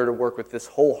we're to work with this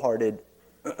wholehearted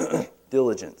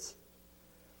diligence.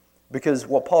 Because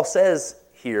what Paul says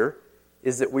here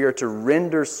is that we are to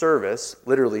render service,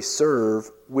 literally serve,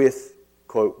 with,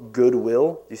 quote,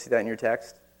 goodwill. Do you see that in your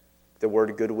text? The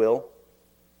word goodwill.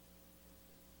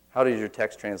 How does your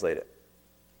text translate it?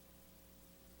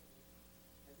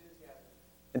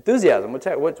 Enthusiasm.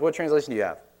 What translation do you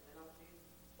have?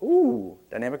 Ooh,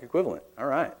 dynamic equivalent. All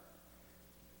right.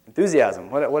 Enthusiasm.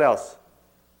 What else?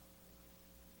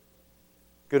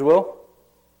 Goodwill?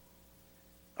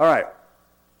 All right.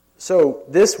 So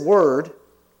this word,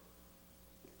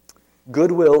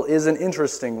 goodwill, is an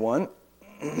interesting one.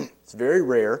 It's very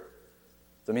rare.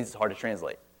 So it means it's hard to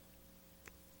translate.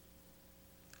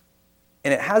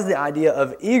 And it has the idea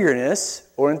of eagerness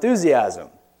or enthusiasm.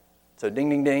 So ding,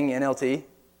 ding, ding, NLT.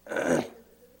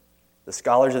 The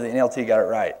scholars of the NLT got it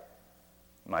right,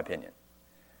 in my opinion.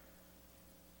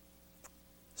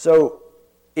 So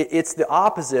it's the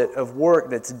opposite of work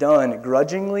that's done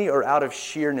grudgingly or out of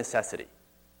sheer necessity.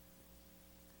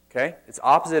 Okay? It's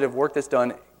opposite of work that's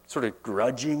done sort of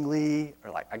grudgingly,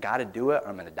 or like, I got to do it or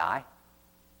I'm going to die.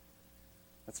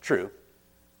 That's true.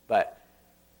 But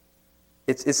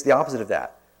it's the opposite of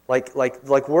that. Like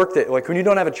work that, like when you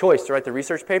don't have a choice to write the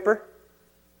research paper,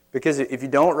 because if you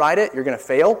don't write it, you're going to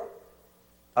fail.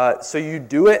 So you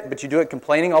do it, but you do it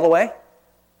complaining all the way.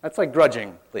 That's like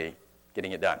grudgingly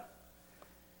getting it done.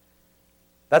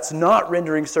 That's not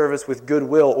rendering service with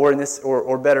goodwill,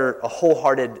 or better, a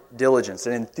wholehearted diligence,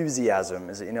 an enthusiasm,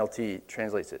 as the NLT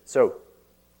translates it. So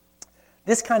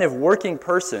this kind of working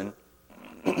person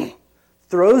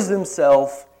throws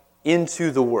themselves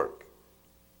into the work.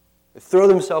 They throw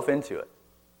themselves into it.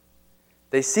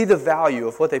 They see the value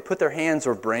of what they put their hands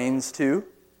or brains to,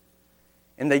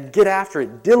 and they get after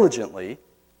it diligently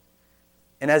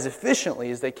and as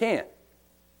efficiently as they can.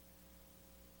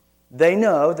 They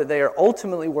know that they are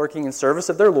ultimately working in service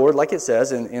of their Lord, like it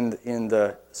says in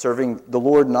the serving the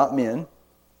Lord, not men.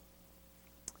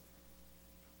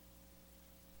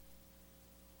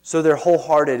 So they're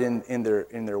wholehearted in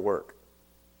their work.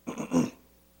 But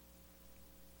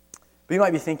you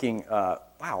might be thinking,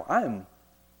 wow, I am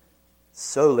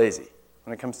so lazy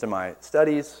when it comes to my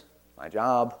studies, my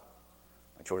job,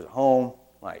 my chores at home,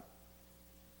 like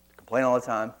complain all the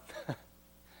time.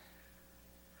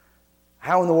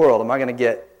 How in the world am I going to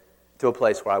get to a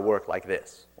place where I work like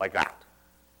this, like that?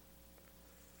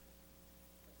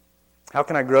 How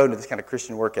can I grow into this kind of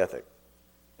Christian work ethic?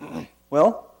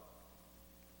 Well,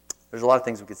 there's a lot of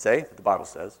things we could say that the Bible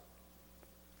says.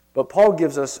 But Paul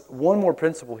gives us one more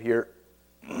principle here.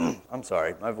 I'm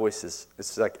sorry, my voice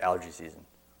it's like allergy season.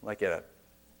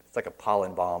 It's like a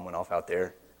pollen bomb went off out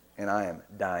there, and I am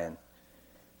dying.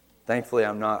 Thankfully,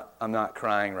 I'm not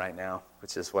crying right now,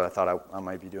 which is what I thought I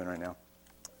might be doing right now.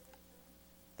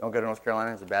 Don't go to North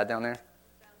Carolina. Is it bad down there? It's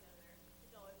bad down there.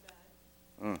 It's always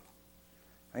bad.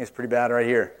 I think it's pretty bad right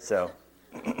here. So.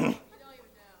 You don't even know.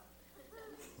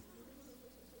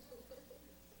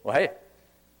 Well, hey.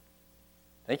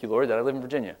 Thank you, Lord, that I live in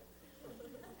Virginia.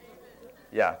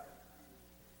 Yeah.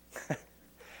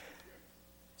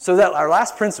 So that our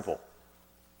last principle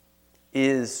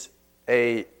is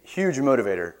a huge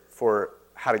motivator for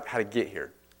how to get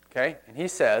here. Okay? And he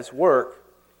says, work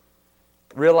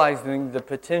realizing the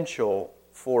potential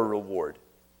for reward.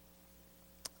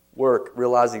 Work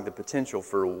realizing the potential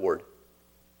for reward.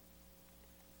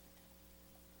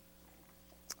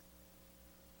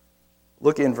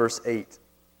 Look in verse 8.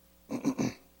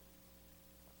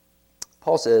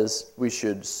 Paul says we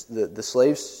should, the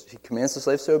slaves, he commands the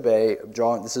slaves to obey.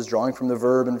 This is drawing from the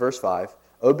verb in verse 5.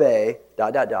 Obey, ...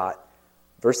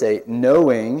 Verse 8,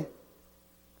 knowing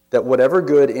that whatever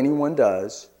good anyone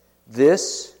does,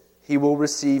 this he will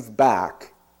receive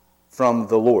back from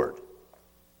the Lord.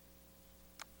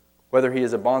 Whether he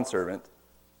is a bondservant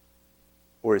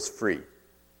or is free.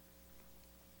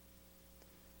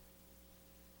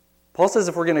 Paul says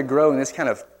if we're going to grow in this kind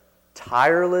of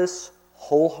tireless,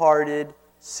 wholehearted,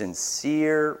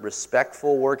 sincere,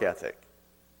 respectful work ethic,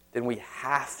 then we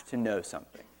have to know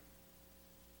something.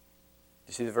 Do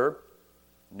you see the verb?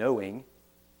 Knowing.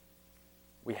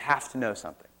 We have to know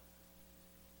something.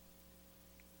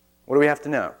 What do we have to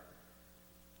know?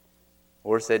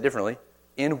 Or say it differently,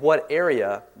 in what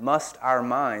area must our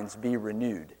minds be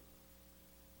renewed?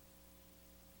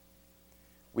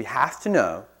 We have to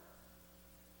know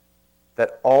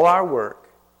that all our work,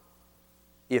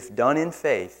 if done in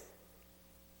faith,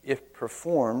 if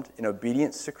performed in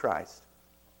obedience to Christ,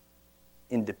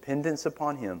 in dependence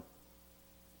upon Him,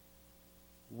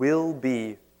 will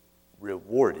be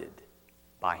rewarded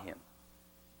by Him.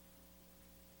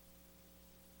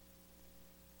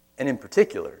 And in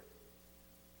particular,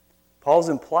 Paul's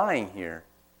implying here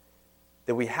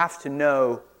that we have to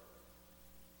know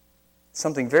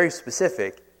something very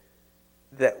specific,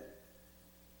 that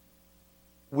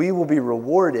we will be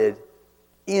rewarded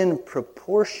in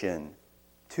proportion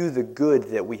to the good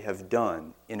that we have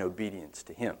done in obedience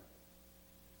to Him.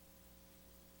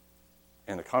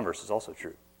 And the converse is also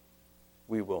true.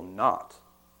 We will not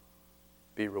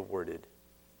be rewarded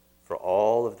for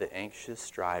all of the anxious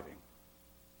striving.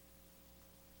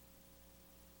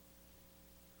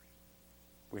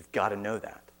 We've got to know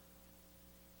that.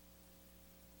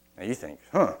 Now you think,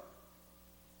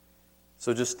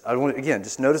 So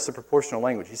just notice the proportional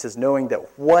language. He says, knowing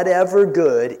that whatever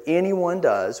good anyone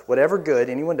does,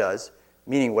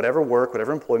 meaning whatever work,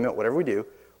 whatever employment, whatever we do,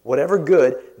 whatever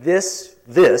good, this,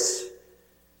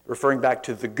 referring back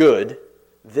to the good,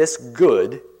 this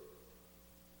good,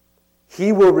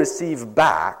 he will receive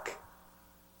back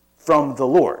from the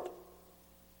Lord.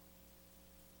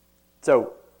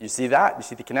 So, you see that? You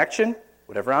see the connection?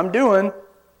 Whatever I'm doing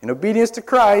in obedience to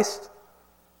Christ,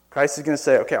 Christ is going to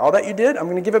say, okay, all that you did, I'm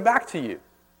going to give it back to you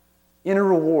in a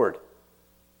reward.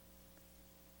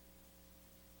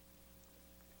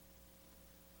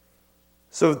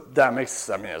 So that makes,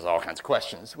 there's all kinds of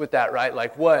questions with that, right?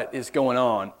 Like, what is going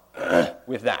on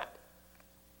with that?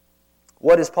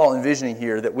 What is Paul envisioning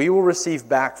here that we will receive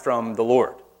back from the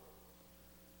Lord?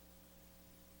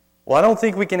 Well, I don't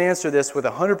think we can answer this with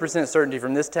 100% certainty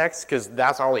from this text, because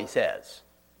that's all he says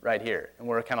right here. And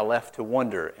we're kind of left to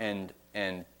wonder and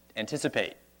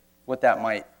anticipate what that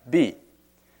might be.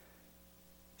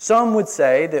 Some would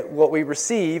say that what we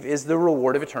receive is the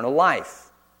reward of eternal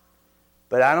life.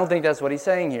 But I don't think that's what he's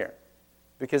saying here,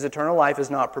 because eternal life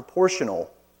is not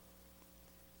proportional,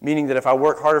 meaning that if I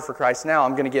work harder for Christ now,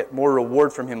 I'm going to get more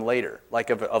reward from Him later,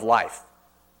 like of life.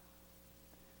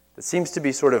 That seems to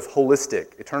be sort of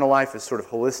holistic. Eternal life is sort of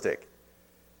holistic.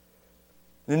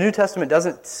 The New Testament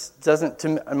doesn't,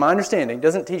 to my understanding,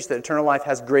 doesn't teach that eternal life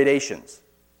has gradations.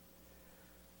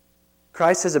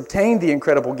 Christ has obtained the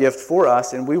incredible gift for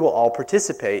us, and we will all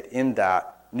participate in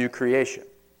that new creation.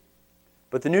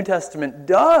 But the New Testament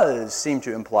does seem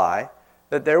to imply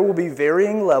that there will be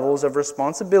varying levels of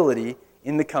responsibility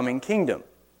in the coming kingdom.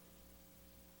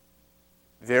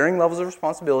 Varying levels of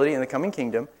responsibility in the coming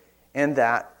kingdom, and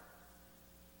that's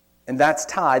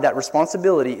tied, that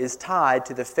responsibility is tied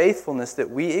to the faithfulness that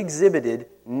we exhibited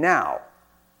now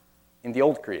in the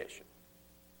old creation.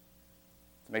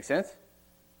 Does that make sense?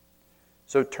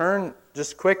 So turn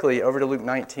just quickly over to Luke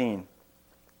 19.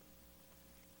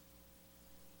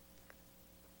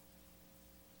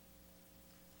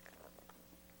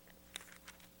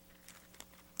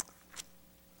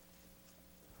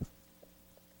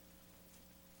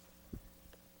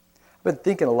 I've been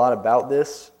thinking a lot about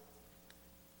this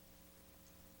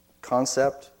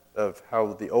concept of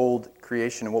how the old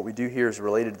creation and what we do here is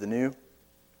related to the new.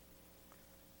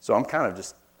 So I'm kind of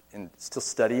just still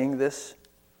studying this.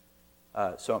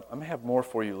 So I'm going to have more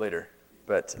for you later.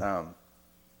 But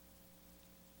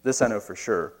this I know for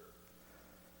sure.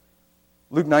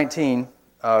 Luke 19,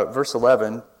 verse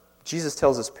 11, Jesus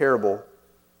tells this parable.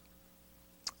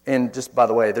 And just by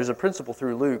the way, there's a principle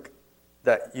through Luke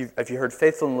that if you heard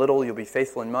faithful in little, you'll be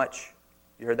faithful in much.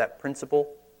 You heard that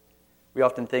principle? We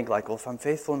often think like, well, if I'm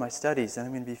faithful in my studies, then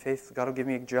I'm going to be faithful. God will give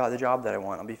me the job that I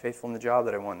want. I'll be faithful in the job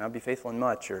that I want. And I'll be faithful in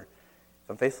much. Or if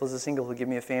I'm faithful as a single, He'll give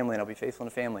me a family, and I'll be faithful in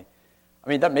a family. I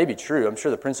mean, that may be true. I'm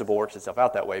sure the principle works itself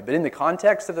out that way. But in the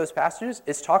context of those passages,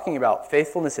 it's talking about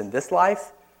faithfulness in this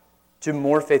life to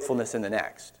more faithfulness in the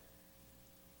next.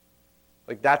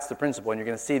 Like, that's the principle, and you're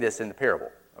going to see this in the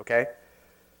parable. Okay?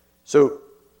 So,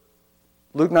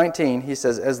 Luke 19, he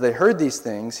says, as they heard these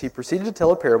things, he proceeded to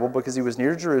tell a parable because he was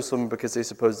near Jerusalem, because they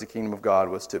supposed the kingdom of God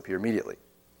was to appear immediately.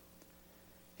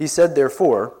 He said,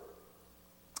 therefore,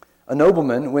 a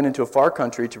nobleman went into a far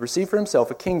country to receive for himself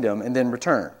a kingdom and then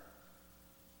return.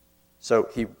 So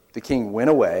the king went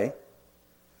away,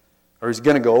 or he's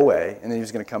going to go away, and then he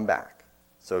was going to come back.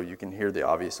 So you can hear the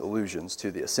obvious allusions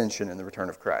to the ascension and the return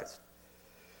of Christ.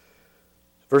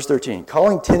 Verse 13,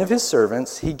 calling 10 of his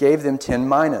servants, he gave them 10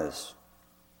 minas,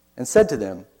 and said to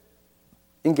them,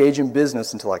 engage in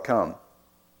business until I come.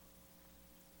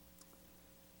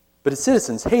 But his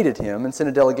citizens hated him and sent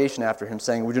a delegation after him,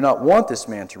 saying, "We do not want this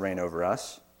man to reign over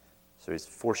us." So he's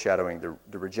foreshadowing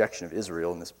the rejection of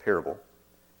Israel in this parable.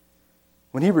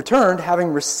 When he returned,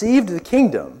 having received the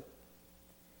kingdom,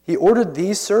 he ordered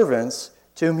these servants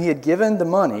to whom he had given the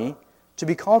money to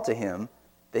be called to him,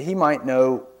 that he might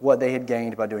know what they had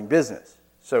gained by doing business.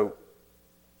 So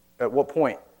at what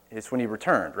point? It's when he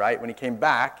returned, right? When he came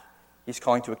back, he's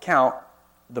calling to account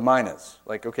the minas.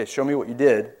 Like, okay, show me what you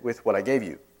did with what I gave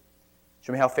you.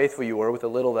 Show me how faithful you were with the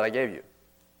little that I gave you.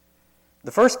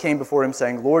 The first came before him,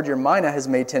 saying, "Lord, your mina has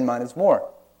made 10 minas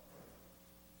more."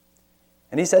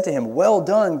 And he said to him, "Well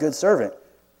done, good servant."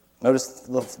 Notice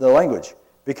the language.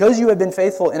 "Because you have been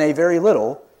faithful in a very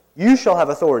little, you shall have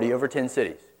authority over 10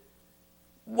 cities."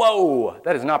 Whoa,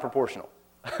 that is not proportional.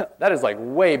 That is like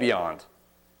way beyond.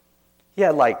 He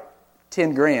had like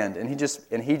 10 grand, and he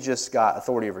just got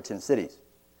authority over 10 cities.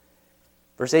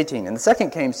 Verse 18, "And the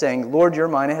second came, saying, Lord, your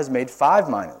mina has made 5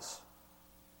 minas.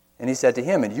 And he said to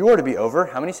him, and you are to be over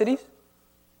how many cities?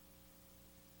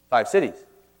 5 cities.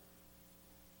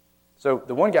 So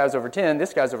the one guy's over 10,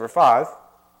 this guy's over 5.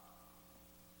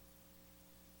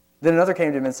 Then another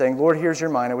came to him and saying, Lord, here's your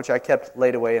mina, which I kept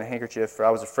laid away in a handkerchief, for I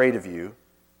was afraid of you,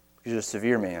 because you're a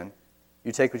severe man.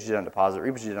 You take what you did on deposit,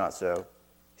 reap what you did not sow.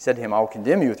 He said to him, I will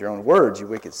condemn you with your own words, you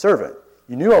wicked servant.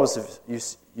 You knew I was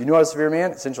a severe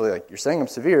man? Essentially, like, you're saying I'm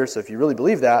severe, so if you really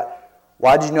believe that,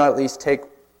 why did you not at least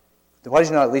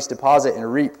deposit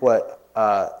and reap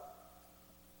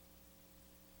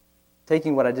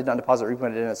taking what I did not deposit, reap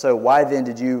what I did not sow? Why then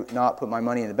did you not put my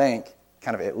money in the bank,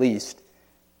 kind of at least,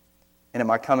 and at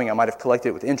my coming I might have collected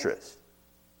it with interest?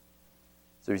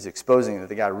 So he's exposing that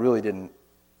the guy he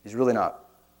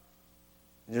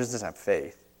doesn't have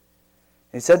faith.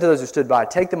 And he said to those who stood by,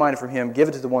 take the mina from him, give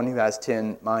it to the one who has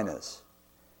 10 minas.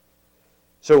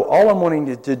 So all I'm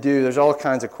wanting to do, there's all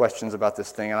kinds of questions about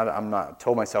this thing, and I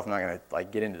told myself I'm not going to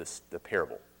get into the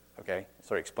parable, okay?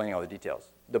 Start explaining all the details.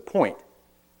 The point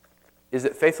is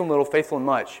that faithful in little, faithful in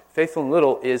much. Faithful in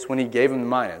little is when he gave him the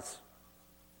minas,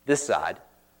 this side.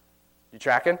 You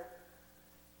tracking?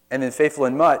 And then faithful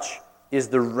in much is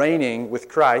the reigning with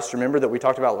Christ. Remember that we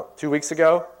talked about 2 weeks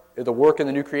ago, the work in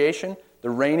the new creation, the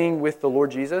reigning with the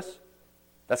Lord Jesus.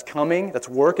 That's coming. That's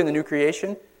work in the new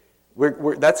creation.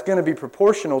 That's going to be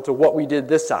proportional to what we did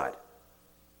this side.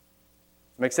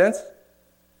 Make sense?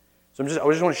 So I just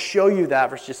want to show you that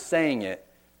versus just saying it.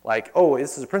 Like, oh,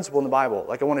 this is a principle in the Bible.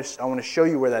 Like, I want to show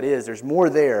you where that is. There's more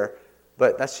there,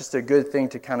 but that's just a good thing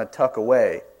to kind of tuck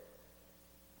away.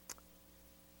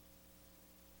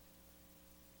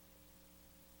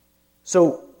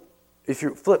 So, if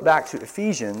you flip back to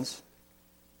Ephesians,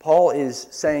 Paul is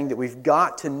saying that we've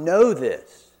got to know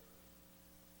this.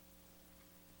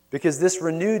 Because this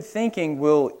renewed thinking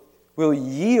will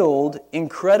yield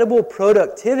incredible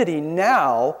productivity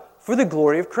now for the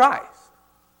glory of Christ.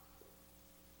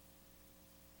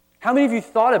 How many of you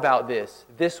thought about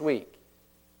this week?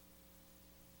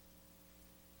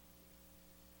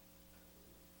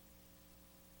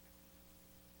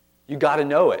 You got to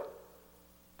know it,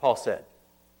 Paul said.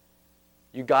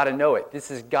 You got to know it. This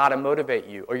has got to motivate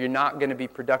you, or you're not going to be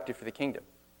productive for the kingdom.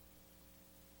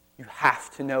 You have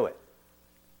to know it.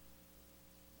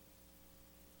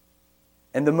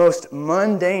 And the most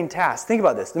mundane tasks, think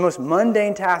about this, the most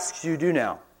mundane tasks you do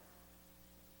now,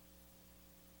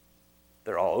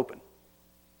 they're all open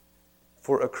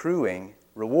for accruing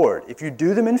reward. If you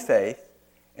do them in faith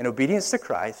and obedience to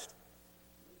Christ,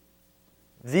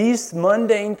 these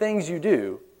mundane things you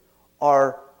do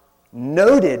are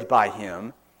noted by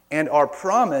Him and are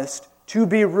promised to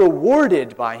be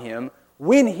rewarded by Him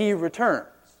when He returns.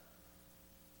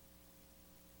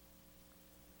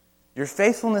 Your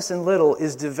faithfulness in little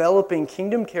is developing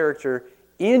kingdom character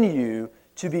in you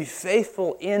to be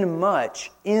faithful in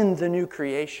much in the new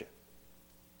creation.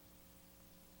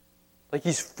 Like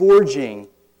He's forging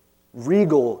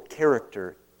regal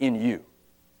character in you.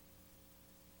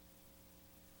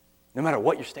 No matter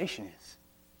what your station is.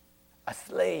 A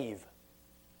slave.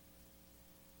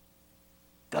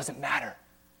 Doesn't matter.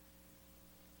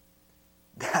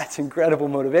 That's incredible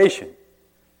motivation.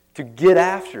 To get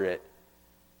after it.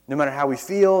 No matter how we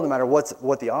feel, no matter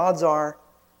what the odds are.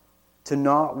 To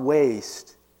not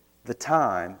waste the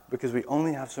time because we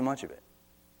only have so much of it.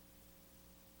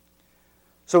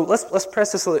 So let's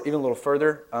press this even a little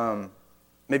further.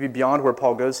 Maybe beyond where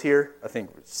Paul goes here. I think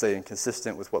staying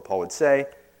consistent with what Paul would say.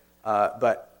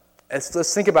 But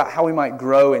let's think about how we might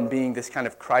grow in being this kind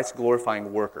of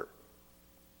Christ-glorifying worker.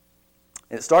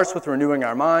 And it starts with renewing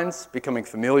our minds, becoming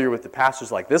familiar with the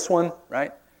passages like this one,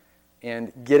 right?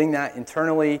 And getting that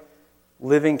internally,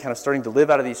 starting to live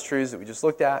out of these truths that we just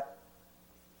looked at.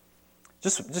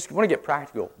 Just want to get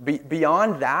practical.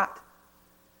 Beyond that,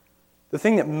 the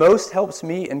thing that most helps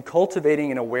me in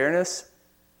cultivating an awareness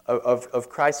of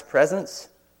Christ's presence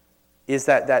is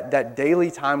that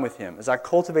daily time with Him, as I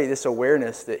cultivate this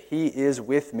awareness that He is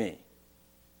with me.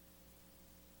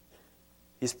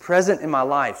 He's present in my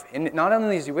life. And not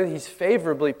only is He with me, He's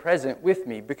favorably present with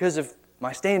me because of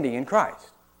my standing in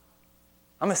Christ.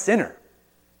 I'm a sinner,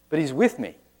 but He's with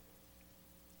me.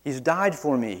 He's died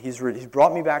for me. He's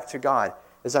brought me back to God.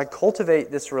 As I cultivate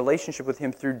this relationship with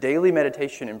Him through daily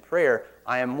meditation and prayer,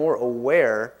 I am more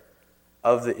aware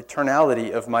of the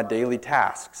eternality of my daily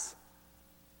tasks.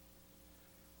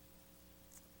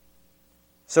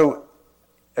 So,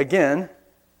 again,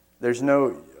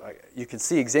 you can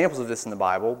see examples of this in the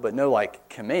Bible, but no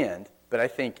command. But I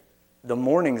think the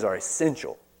mornings are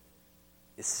essential.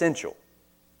 Essential.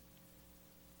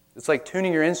 It's like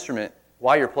tuning your instrument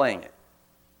while you're playing it.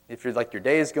 If you're your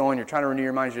day is going, you're trying to renew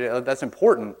your mind, that's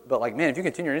important. But if you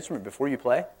can tune your instrument before you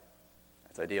play,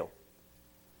 that's ideal.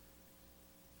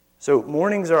 So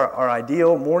mornings are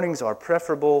ideal. Mornings are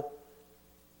preferable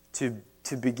to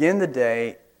begin the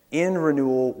day in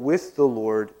renewal with the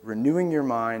Lord, renewing your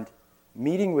mind,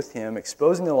 meeting with Him,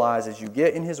 exposing the lies as you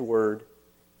get in His Word,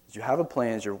 as you have a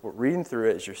plan, as you're reading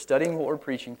through it, as you're studying what we're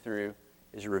preaching through,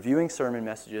 as you're reviewing sermon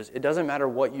messages. It doesn't matter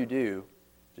what you do.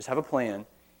 Just have a plan.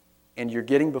 And you're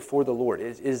getting before the Lord.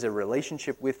 It is a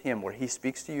relationship with Him where He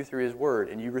speaks to you through His Word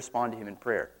and you respond to Him in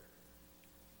prayer.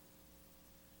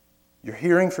 You're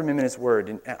hearing from Him in His Word.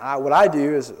 And what I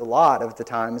do is a lot of the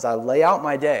time is I lay out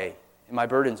my day and my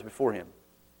burdens before Him.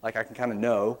 I can kind of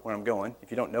know where I'm going.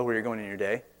 If you don't know where you're going in your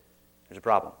day, there's a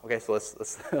problem. Okay, so let's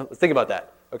let's think about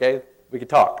that. Okay, we could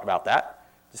talk about that.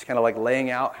 Just kind of laying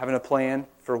out, having a plan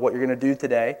for what you're going to do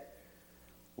today.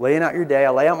 Laying out your day.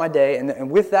 I lay out my day,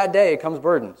 and with that day comes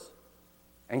burdens.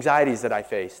 Anxieties that I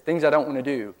face, things I don't want to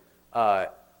do,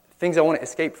 things I want to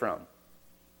escape from.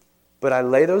 But I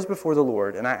lay those before the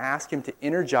Lord, and I ask Him to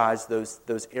energize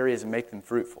those areas and make them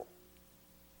fruitful.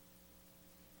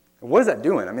 And what is that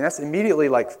doing? That's immediately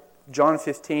John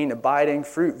 15, abiding,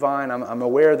 fruit vine. I'm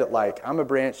aware that I'm a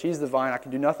branch, He's the vine. I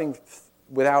can do nothing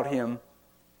without Him.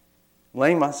 I'm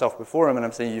laying myself before Him, and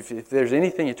I'm saying, if there's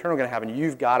anything eternal going to happen,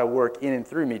 you've got to work in and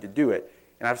through me to do it.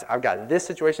 And I've got this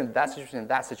situation, that situation, and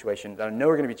that situation that I know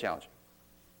are going to be challenging.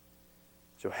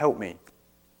 So help me.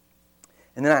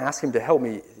 And then I ask Him to help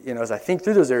me, as I think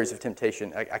through those areas of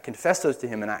temptation, I confess those to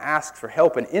Him, and I ask for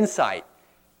help and insight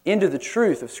into the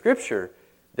truth of Scripture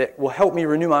that will help me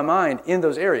renew my mind in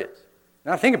those areas.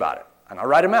 And I think about it, and I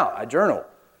write them out, I journal.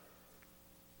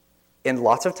 And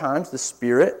lots of times the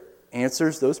Spirit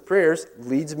answers those prayers,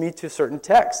 leads me to certain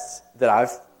texts that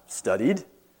I've studied.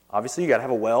 Obviously, you got to have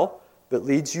a well. That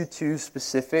leads you to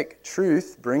specific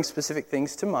truth, brings specific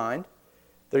things to mind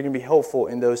that are going to be helpful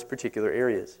in those particular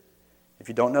areas. If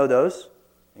you don't know those,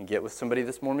 and get with somebody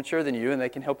that's more mature than you, and they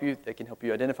can help you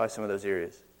identify some of those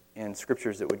areas and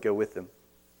scriptures that would go with them.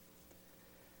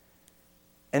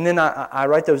 And then I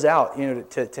write those out,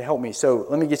 to help me. So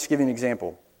let me just give you an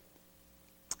example.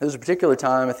 There was a particular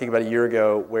time, I think about a year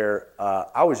ago, where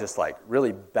I was just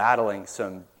really battling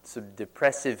some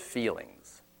depressive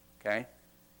feelings. Okay.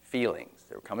 Feelings.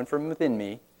 They were coming from within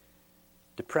me.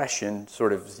 Depression,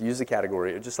 sort of use the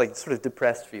category, just sort of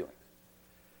depressed feelings.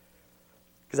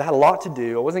 Because I had a lot to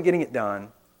do. I wasn't getting it done.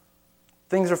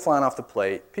 Things were flying off the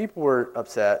plate. People were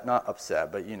upset. Not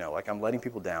upset, but I'm letting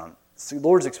people down. So the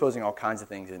Lord's exposing all kinds of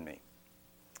things in me.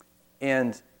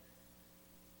 And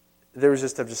there was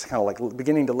I'm just kind of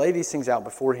beginning to lay these things out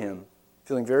before Him,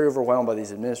 feeling very overwhelmed by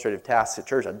these administrative tasks at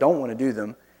church. I don't want to do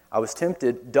them. I was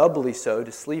tempted, doubly so,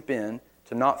 to sleep in,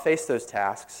 to not face those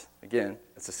tasks. Again,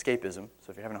 it's escapism. So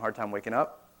if you're having a hard time waking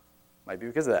up, it might be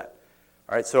because of that.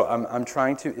 All right, so I'm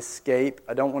trying to escape.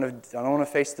 I don't want to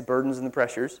face the burdens and the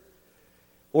pressures.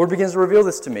 Lord begins to reveal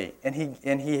this to me, and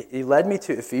he led me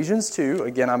to Ephesians 2.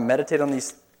 Again, I meditate on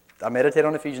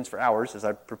Ephesians for hours as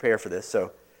I prepare for this.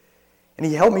 And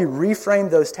He helped me reframe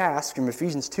those tasks from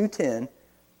Ephesians 2:10.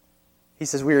 He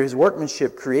says, "We are His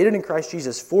workmanship, created in Christ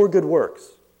Jesus for good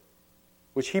works,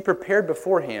 which He prepared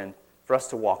beforehand for us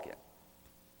to walk in."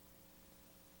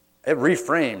 It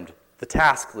reframed the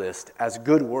task list as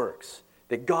good works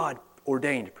that God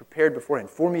ordained, prepared beforehand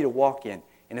for me to walk in.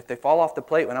 And if they fall off the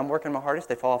plate when I'm working my hardest,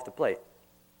 they fall off the plate.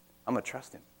 I'm going to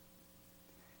trust Him.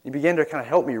 He began to kind of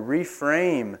help me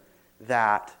reframe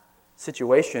that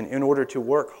situation in order to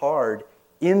work hard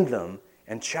in them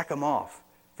and check them off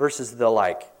versus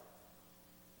the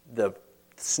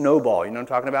snowball. You know what I'm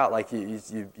talking about?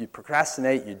 You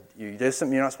procrastinate, you do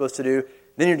something you're not supposed to do,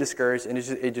 then you're discouraged, and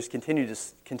it just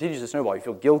continues to snowball. You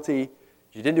feel guilty.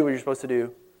 You didn't do what you're supposed to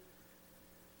do.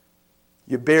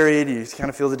 get buried, you kind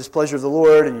of feel the displeasure of the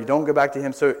Lord, and you don't go back to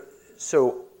Him.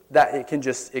 So that it can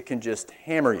just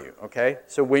hammer you, okay?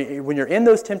 So when you're in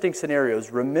those tempting scenarios,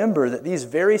 remember that these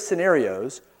very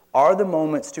scenarios are the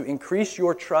moments to increase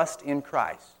your trust in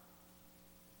Christ.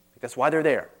 That's why they're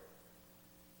there.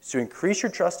 It's to increase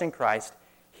your trust in Christ.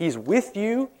 He's with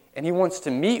you, and He wants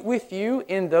to meet with you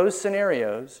in those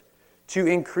scenarios to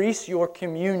increase your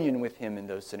communion with Him in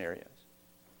those scenarios.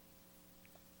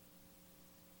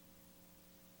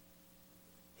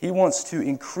 He wants to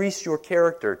increase your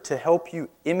character to help you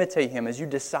imitate Him as you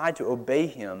decide to obey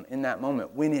Him in that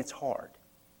moment when it's hard.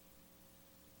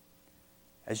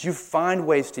 As you find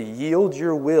ways to yield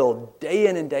your will day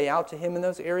in and day out to Him in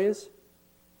those areas,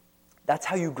 that's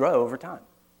how you grow over time.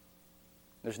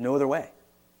 There's no other way.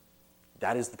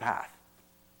 That is the path.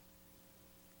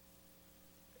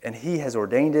 And He has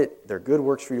ordained it. They're good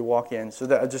works for you to walk in. So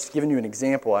that I've just given you an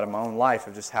example out of my own life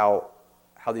of just how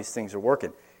these things are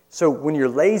working. So when you're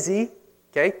lazy,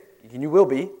 okay, and you will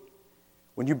be,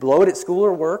 when you blow it at school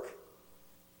or work,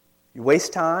 you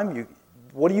waste time,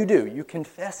 what do? You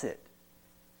confess it.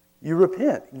 You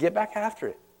repent. You get back after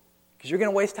it. Because you're going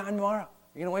to waste time tomorrow.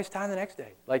 You're going to waste time the next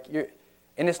day.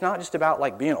 And it's not just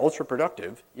about being ultra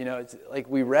productive. It's like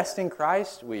we rest in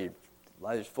Christ.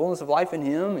 There's fullness of life in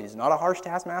Him. He's not a harsh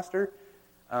taskmaster.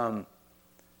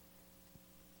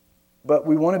 But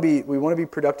we want to be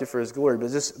productive for His glory.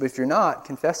 But if you're not,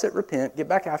 confess it, repent, get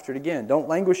back after it again. Don't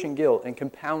languish in guilt and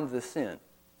compound the sin.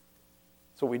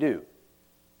 That's what we do.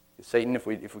 Satan, if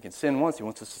we can sin once, he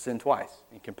wants us to sin twice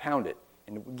and compound it,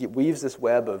 and weaves this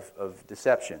web of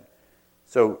deception.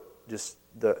 So just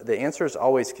the answer is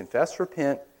always confess,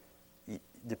 repent,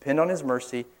 depend on His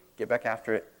mercy, get back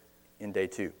after it in day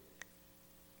 2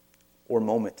 or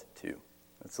moment 2.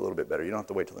 That's a little bit better. You don't have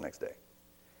to wait till the next day.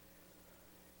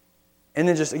 And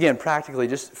then just, again, practically,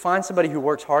 just find somebody who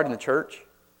works hard in the church,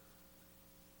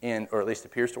 or at least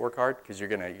appears to work hard, because you're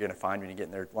gonna find when you get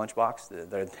in their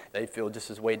lunchbox, they feel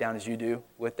just as weighed down as you do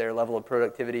with their level of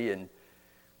productivity and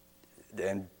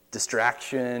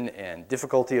distraction and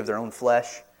difficulty of their own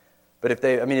flesh. But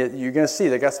you're going to see,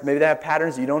 maybe they have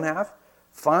patterns that you don't have.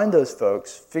 Find those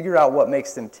folks, figure out what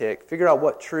makes them tick, figure out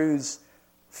what truths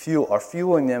are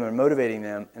fueling them and motivating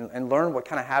them, and learn what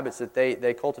kind of habits that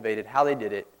they cultivated, how they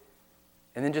did it.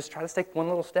 And then just try to take one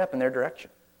little step in their direction.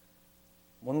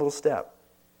 One little step.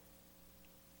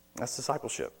 That's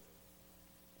discipleship.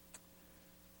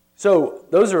 So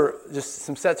those are just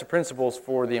some sets of principles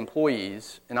for the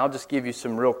employees, and I'll just give you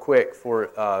some real quick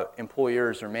for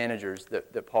employers or managers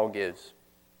that Paul gives.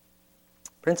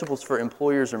 Principles for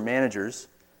employers or managers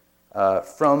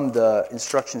from the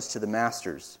instructions to the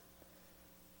masters.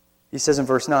 He says in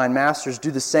verse 9, "Masters,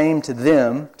 do the same to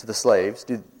them," to the slaves,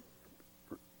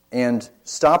 "and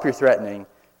stop your threatening,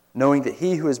 knowing that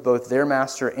He who is both their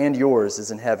master and yours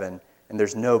is in heaven, and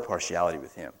there's no partiality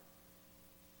with Him."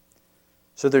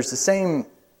 So there's the same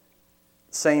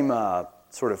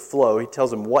sort of flow. He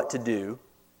tells them what to do.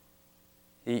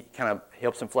 He kind of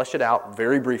helps them flesh it out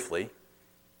very briefly,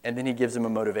 and then he gives them a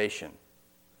motivation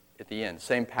at the end.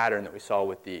 Same pattern that we saw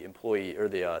with the employee or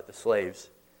the slaves.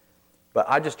 But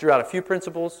I just drew out a few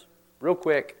principles real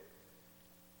quick.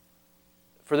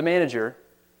 For the manager,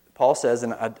 Paul says,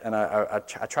 and I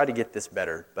tried to get this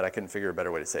better, but I couldn't figure a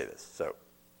better way to say this. So,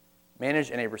 manage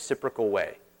in a reciprocal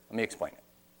way. Let me explain it.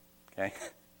 Okay?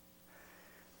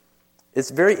 It's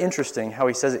very interesting how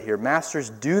he says it here. Masters,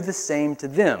 do the same to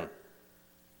them.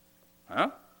 Huh?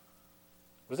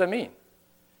 What does that mean?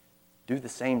 Do the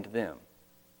same to them.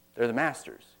 They're the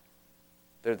masters.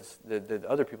 They're the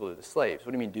other people are the slaves.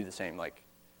 What do you mean do the same? I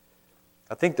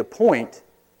think the point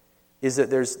is that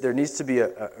there needs to be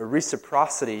a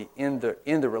reciprocity in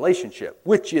the relationship,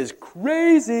 which is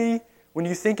crazy when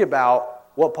you think about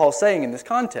what Paul's saying in this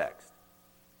context.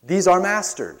 These are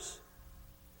masters.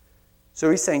 So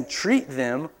he's saying treat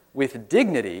them with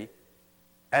dignity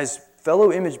as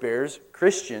fellow image bearers,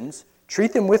 Christians.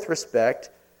 Treat them with respect.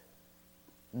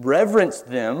 Reverence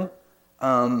them.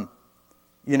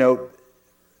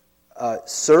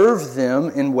 Serve them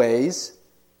in ways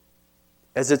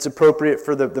as it's appropriate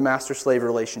for the master-slave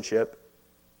relationship,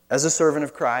 as a servant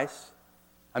of Christ.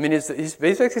 He's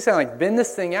basically saying, bend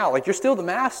this thing out. You're still the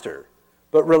master,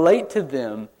 but relate to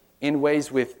them in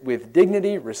ways with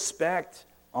dignity, respect,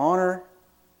 honor.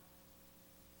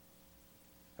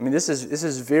 This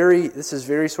is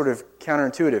very sort of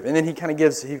counterintuitive. And then he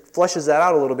fleshes that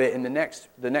out a little bit in the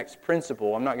next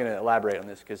principle. I'm not going to elaborate on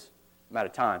this because I'm out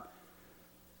of time.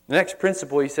 The next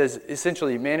principle, he says,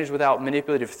 essentially, manage without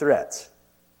manipulative threats.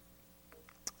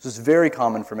 This is very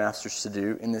common for masters to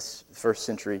do in this first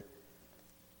century,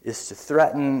 is to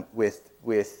threaten with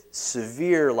with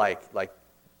severe like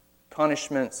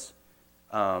punishments,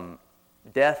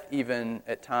 death even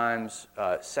at times,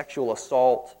 sexual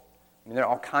assault. I mean, there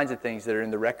are all kinds of things that are in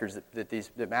the records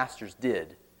that masters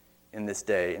did in this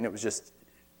day, and it was just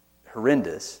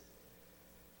horrendous.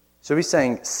 So he's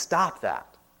saying, stop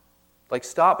that. Like,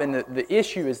 stop. And the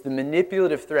issue is the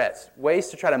manipulative threats, ways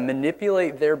to try to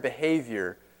manipulate their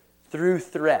behavior through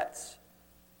threats.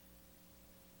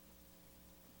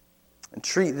 And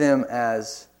treat them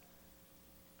as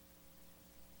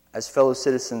fellow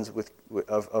citizens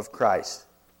of Christ.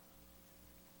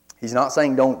 He's not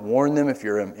saying don't warn them if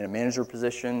you're in a manager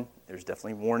position. There's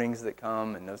definitely warnings that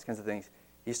come and those kinds of things.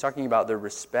 He's talking about the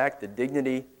respect, the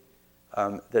dignity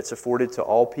that's afforded to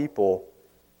all people,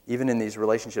 even in these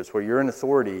relationships where you're in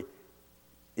authority.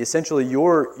 Essentially,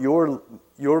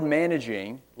 you're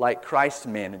managing like Christ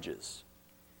manages.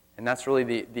 And that's really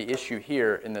the issue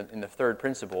here in the third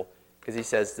principle, because he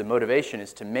says the motivation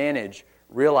is to manage,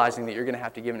 realizing that you're going to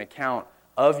have to give an account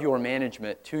of your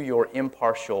management to your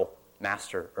impartial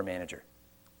master or manager.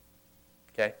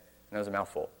 Okay? That was a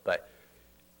mouthful. But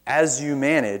as you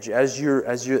manage, as you're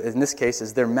in this case,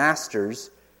 as their masters,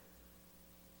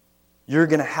 you're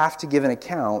going to have to give an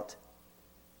account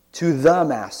to the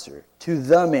master, to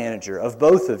the manager of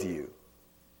both of you.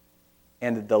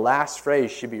 And the last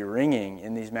phrase should be ringing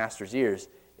in these masters' ears.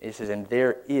 It says, and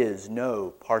there is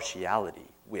no partiality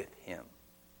with him.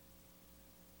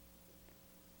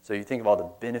 So you think of all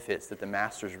the benefits that the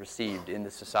masters received in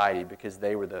the society because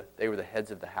they were the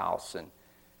heads of the house, and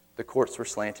the courts were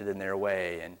slanted in their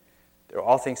way, and there are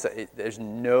all things that there's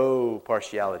no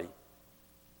partiality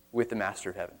with the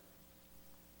master of heaven.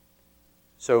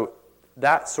 So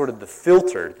that's sort of the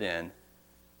filter then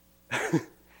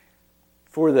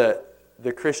for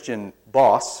the Christian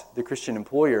boss, the Christian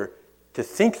employer, to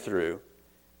think through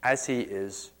as he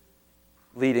is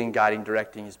leading, guiding,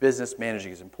 directing his business,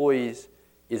 managing his employees,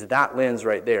 is that lens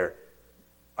right there.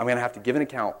 I'm going to have to give an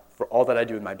account for all that I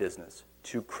do in my business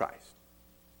to Christ.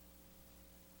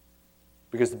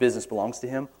 Because the business belongs to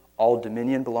him, all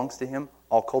dominion belongs to him,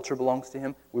 all culture belongs to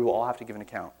him. We will all have to give an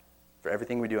account for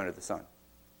everything we do under the sun,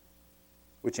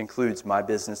 which includes my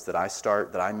business that I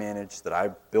start, that I manage, that I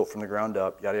built from the ground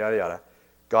up, yada, yada, yada.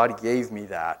 God gave me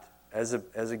that as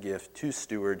a gift to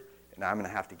steward, and I'm going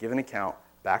to have to give an account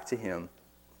back to him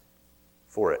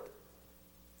for it.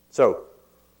 So,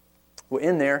 we'll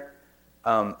end there.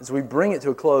 As we bring it to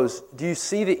a close, do you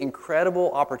see the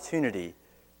incredible opportunity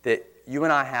that you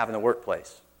and I have in the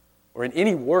workplace? Or in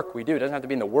any work we do. It doesn't have to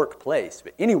be in the workplace,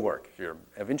 but any work. If you're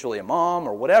eventually a mom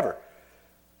or whatever.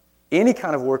 Any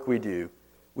kind of work we do,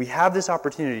 we have this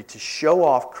opportunity to show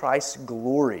off Christ's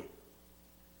glory.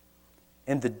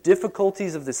 And the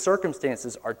difficulties of the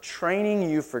circumstances are training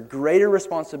you for greater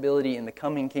responsibility in the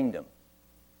coming kingdom.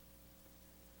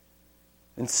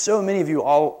 And so many of you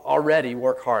all already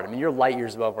work hard. I mean, you're light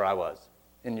years above where I was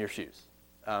in your shoes.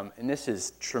 And this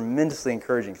is tremendously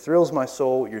encouraging. Thrills my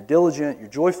soul. You're diligent. You're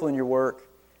joyful in your work.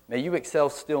 May you excel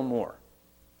still more.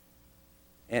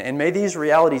 And may these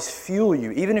realities fuel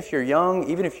you, even if you're young,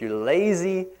 even if you're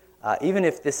lazy, even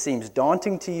if this seems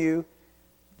daunting to you.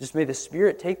 Just may the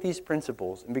Spirit take these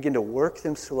principles and begin to work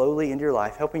them slowly into your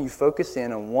life, helping you focus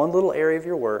in on one little area of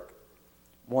your work,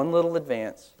 one little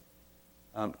advance,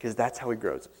 because that's how He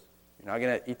grows us. You're not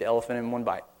going to eat the elephant in one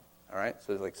bite, all right?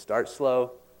 So start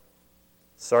slow,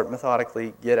 start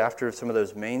methodically, get after some of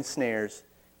those main snares,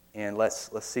 and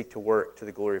let's seek to work to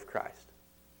the glory of Christ.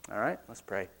 All right? Let's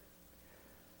pray.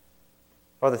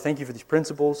 Father, thank you for these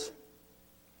principles.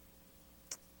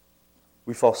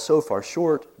 We fall so far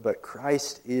short, but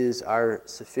Christ is our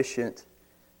sufficient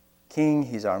King.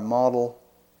 He's our model.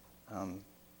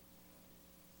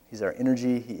 He's our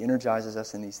energy. He energizes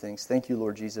us in these things. Thank you,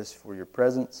 Lord Jesus, for your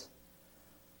presence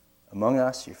among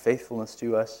us, your faithfulness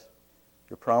to us,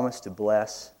 your promise to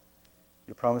bless,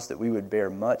 your promise that we would bear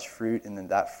much fruit and then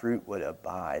that fruit would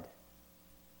abide.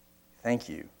 Thank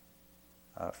you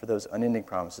for those unending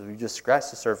promises. We've just scratched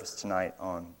the surface tonight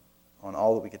on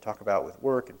all that we could talk about with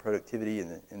work and productivity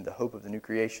and the hope of the new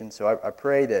creation. So I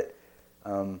pray that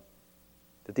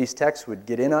these texts would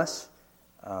get in us,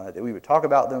 that we would talk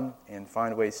about them and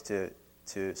find ways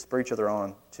to spur each other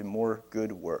on to more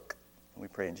good work. And we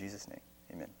pray in Jesus' name.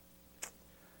 Amen.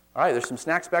 All right, there's some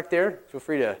snacks back there. Feel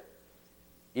free to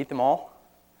eat them all.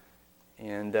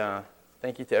 And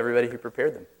thank you to everybody who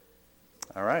prepared them.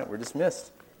 All right, we're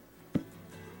dismissed.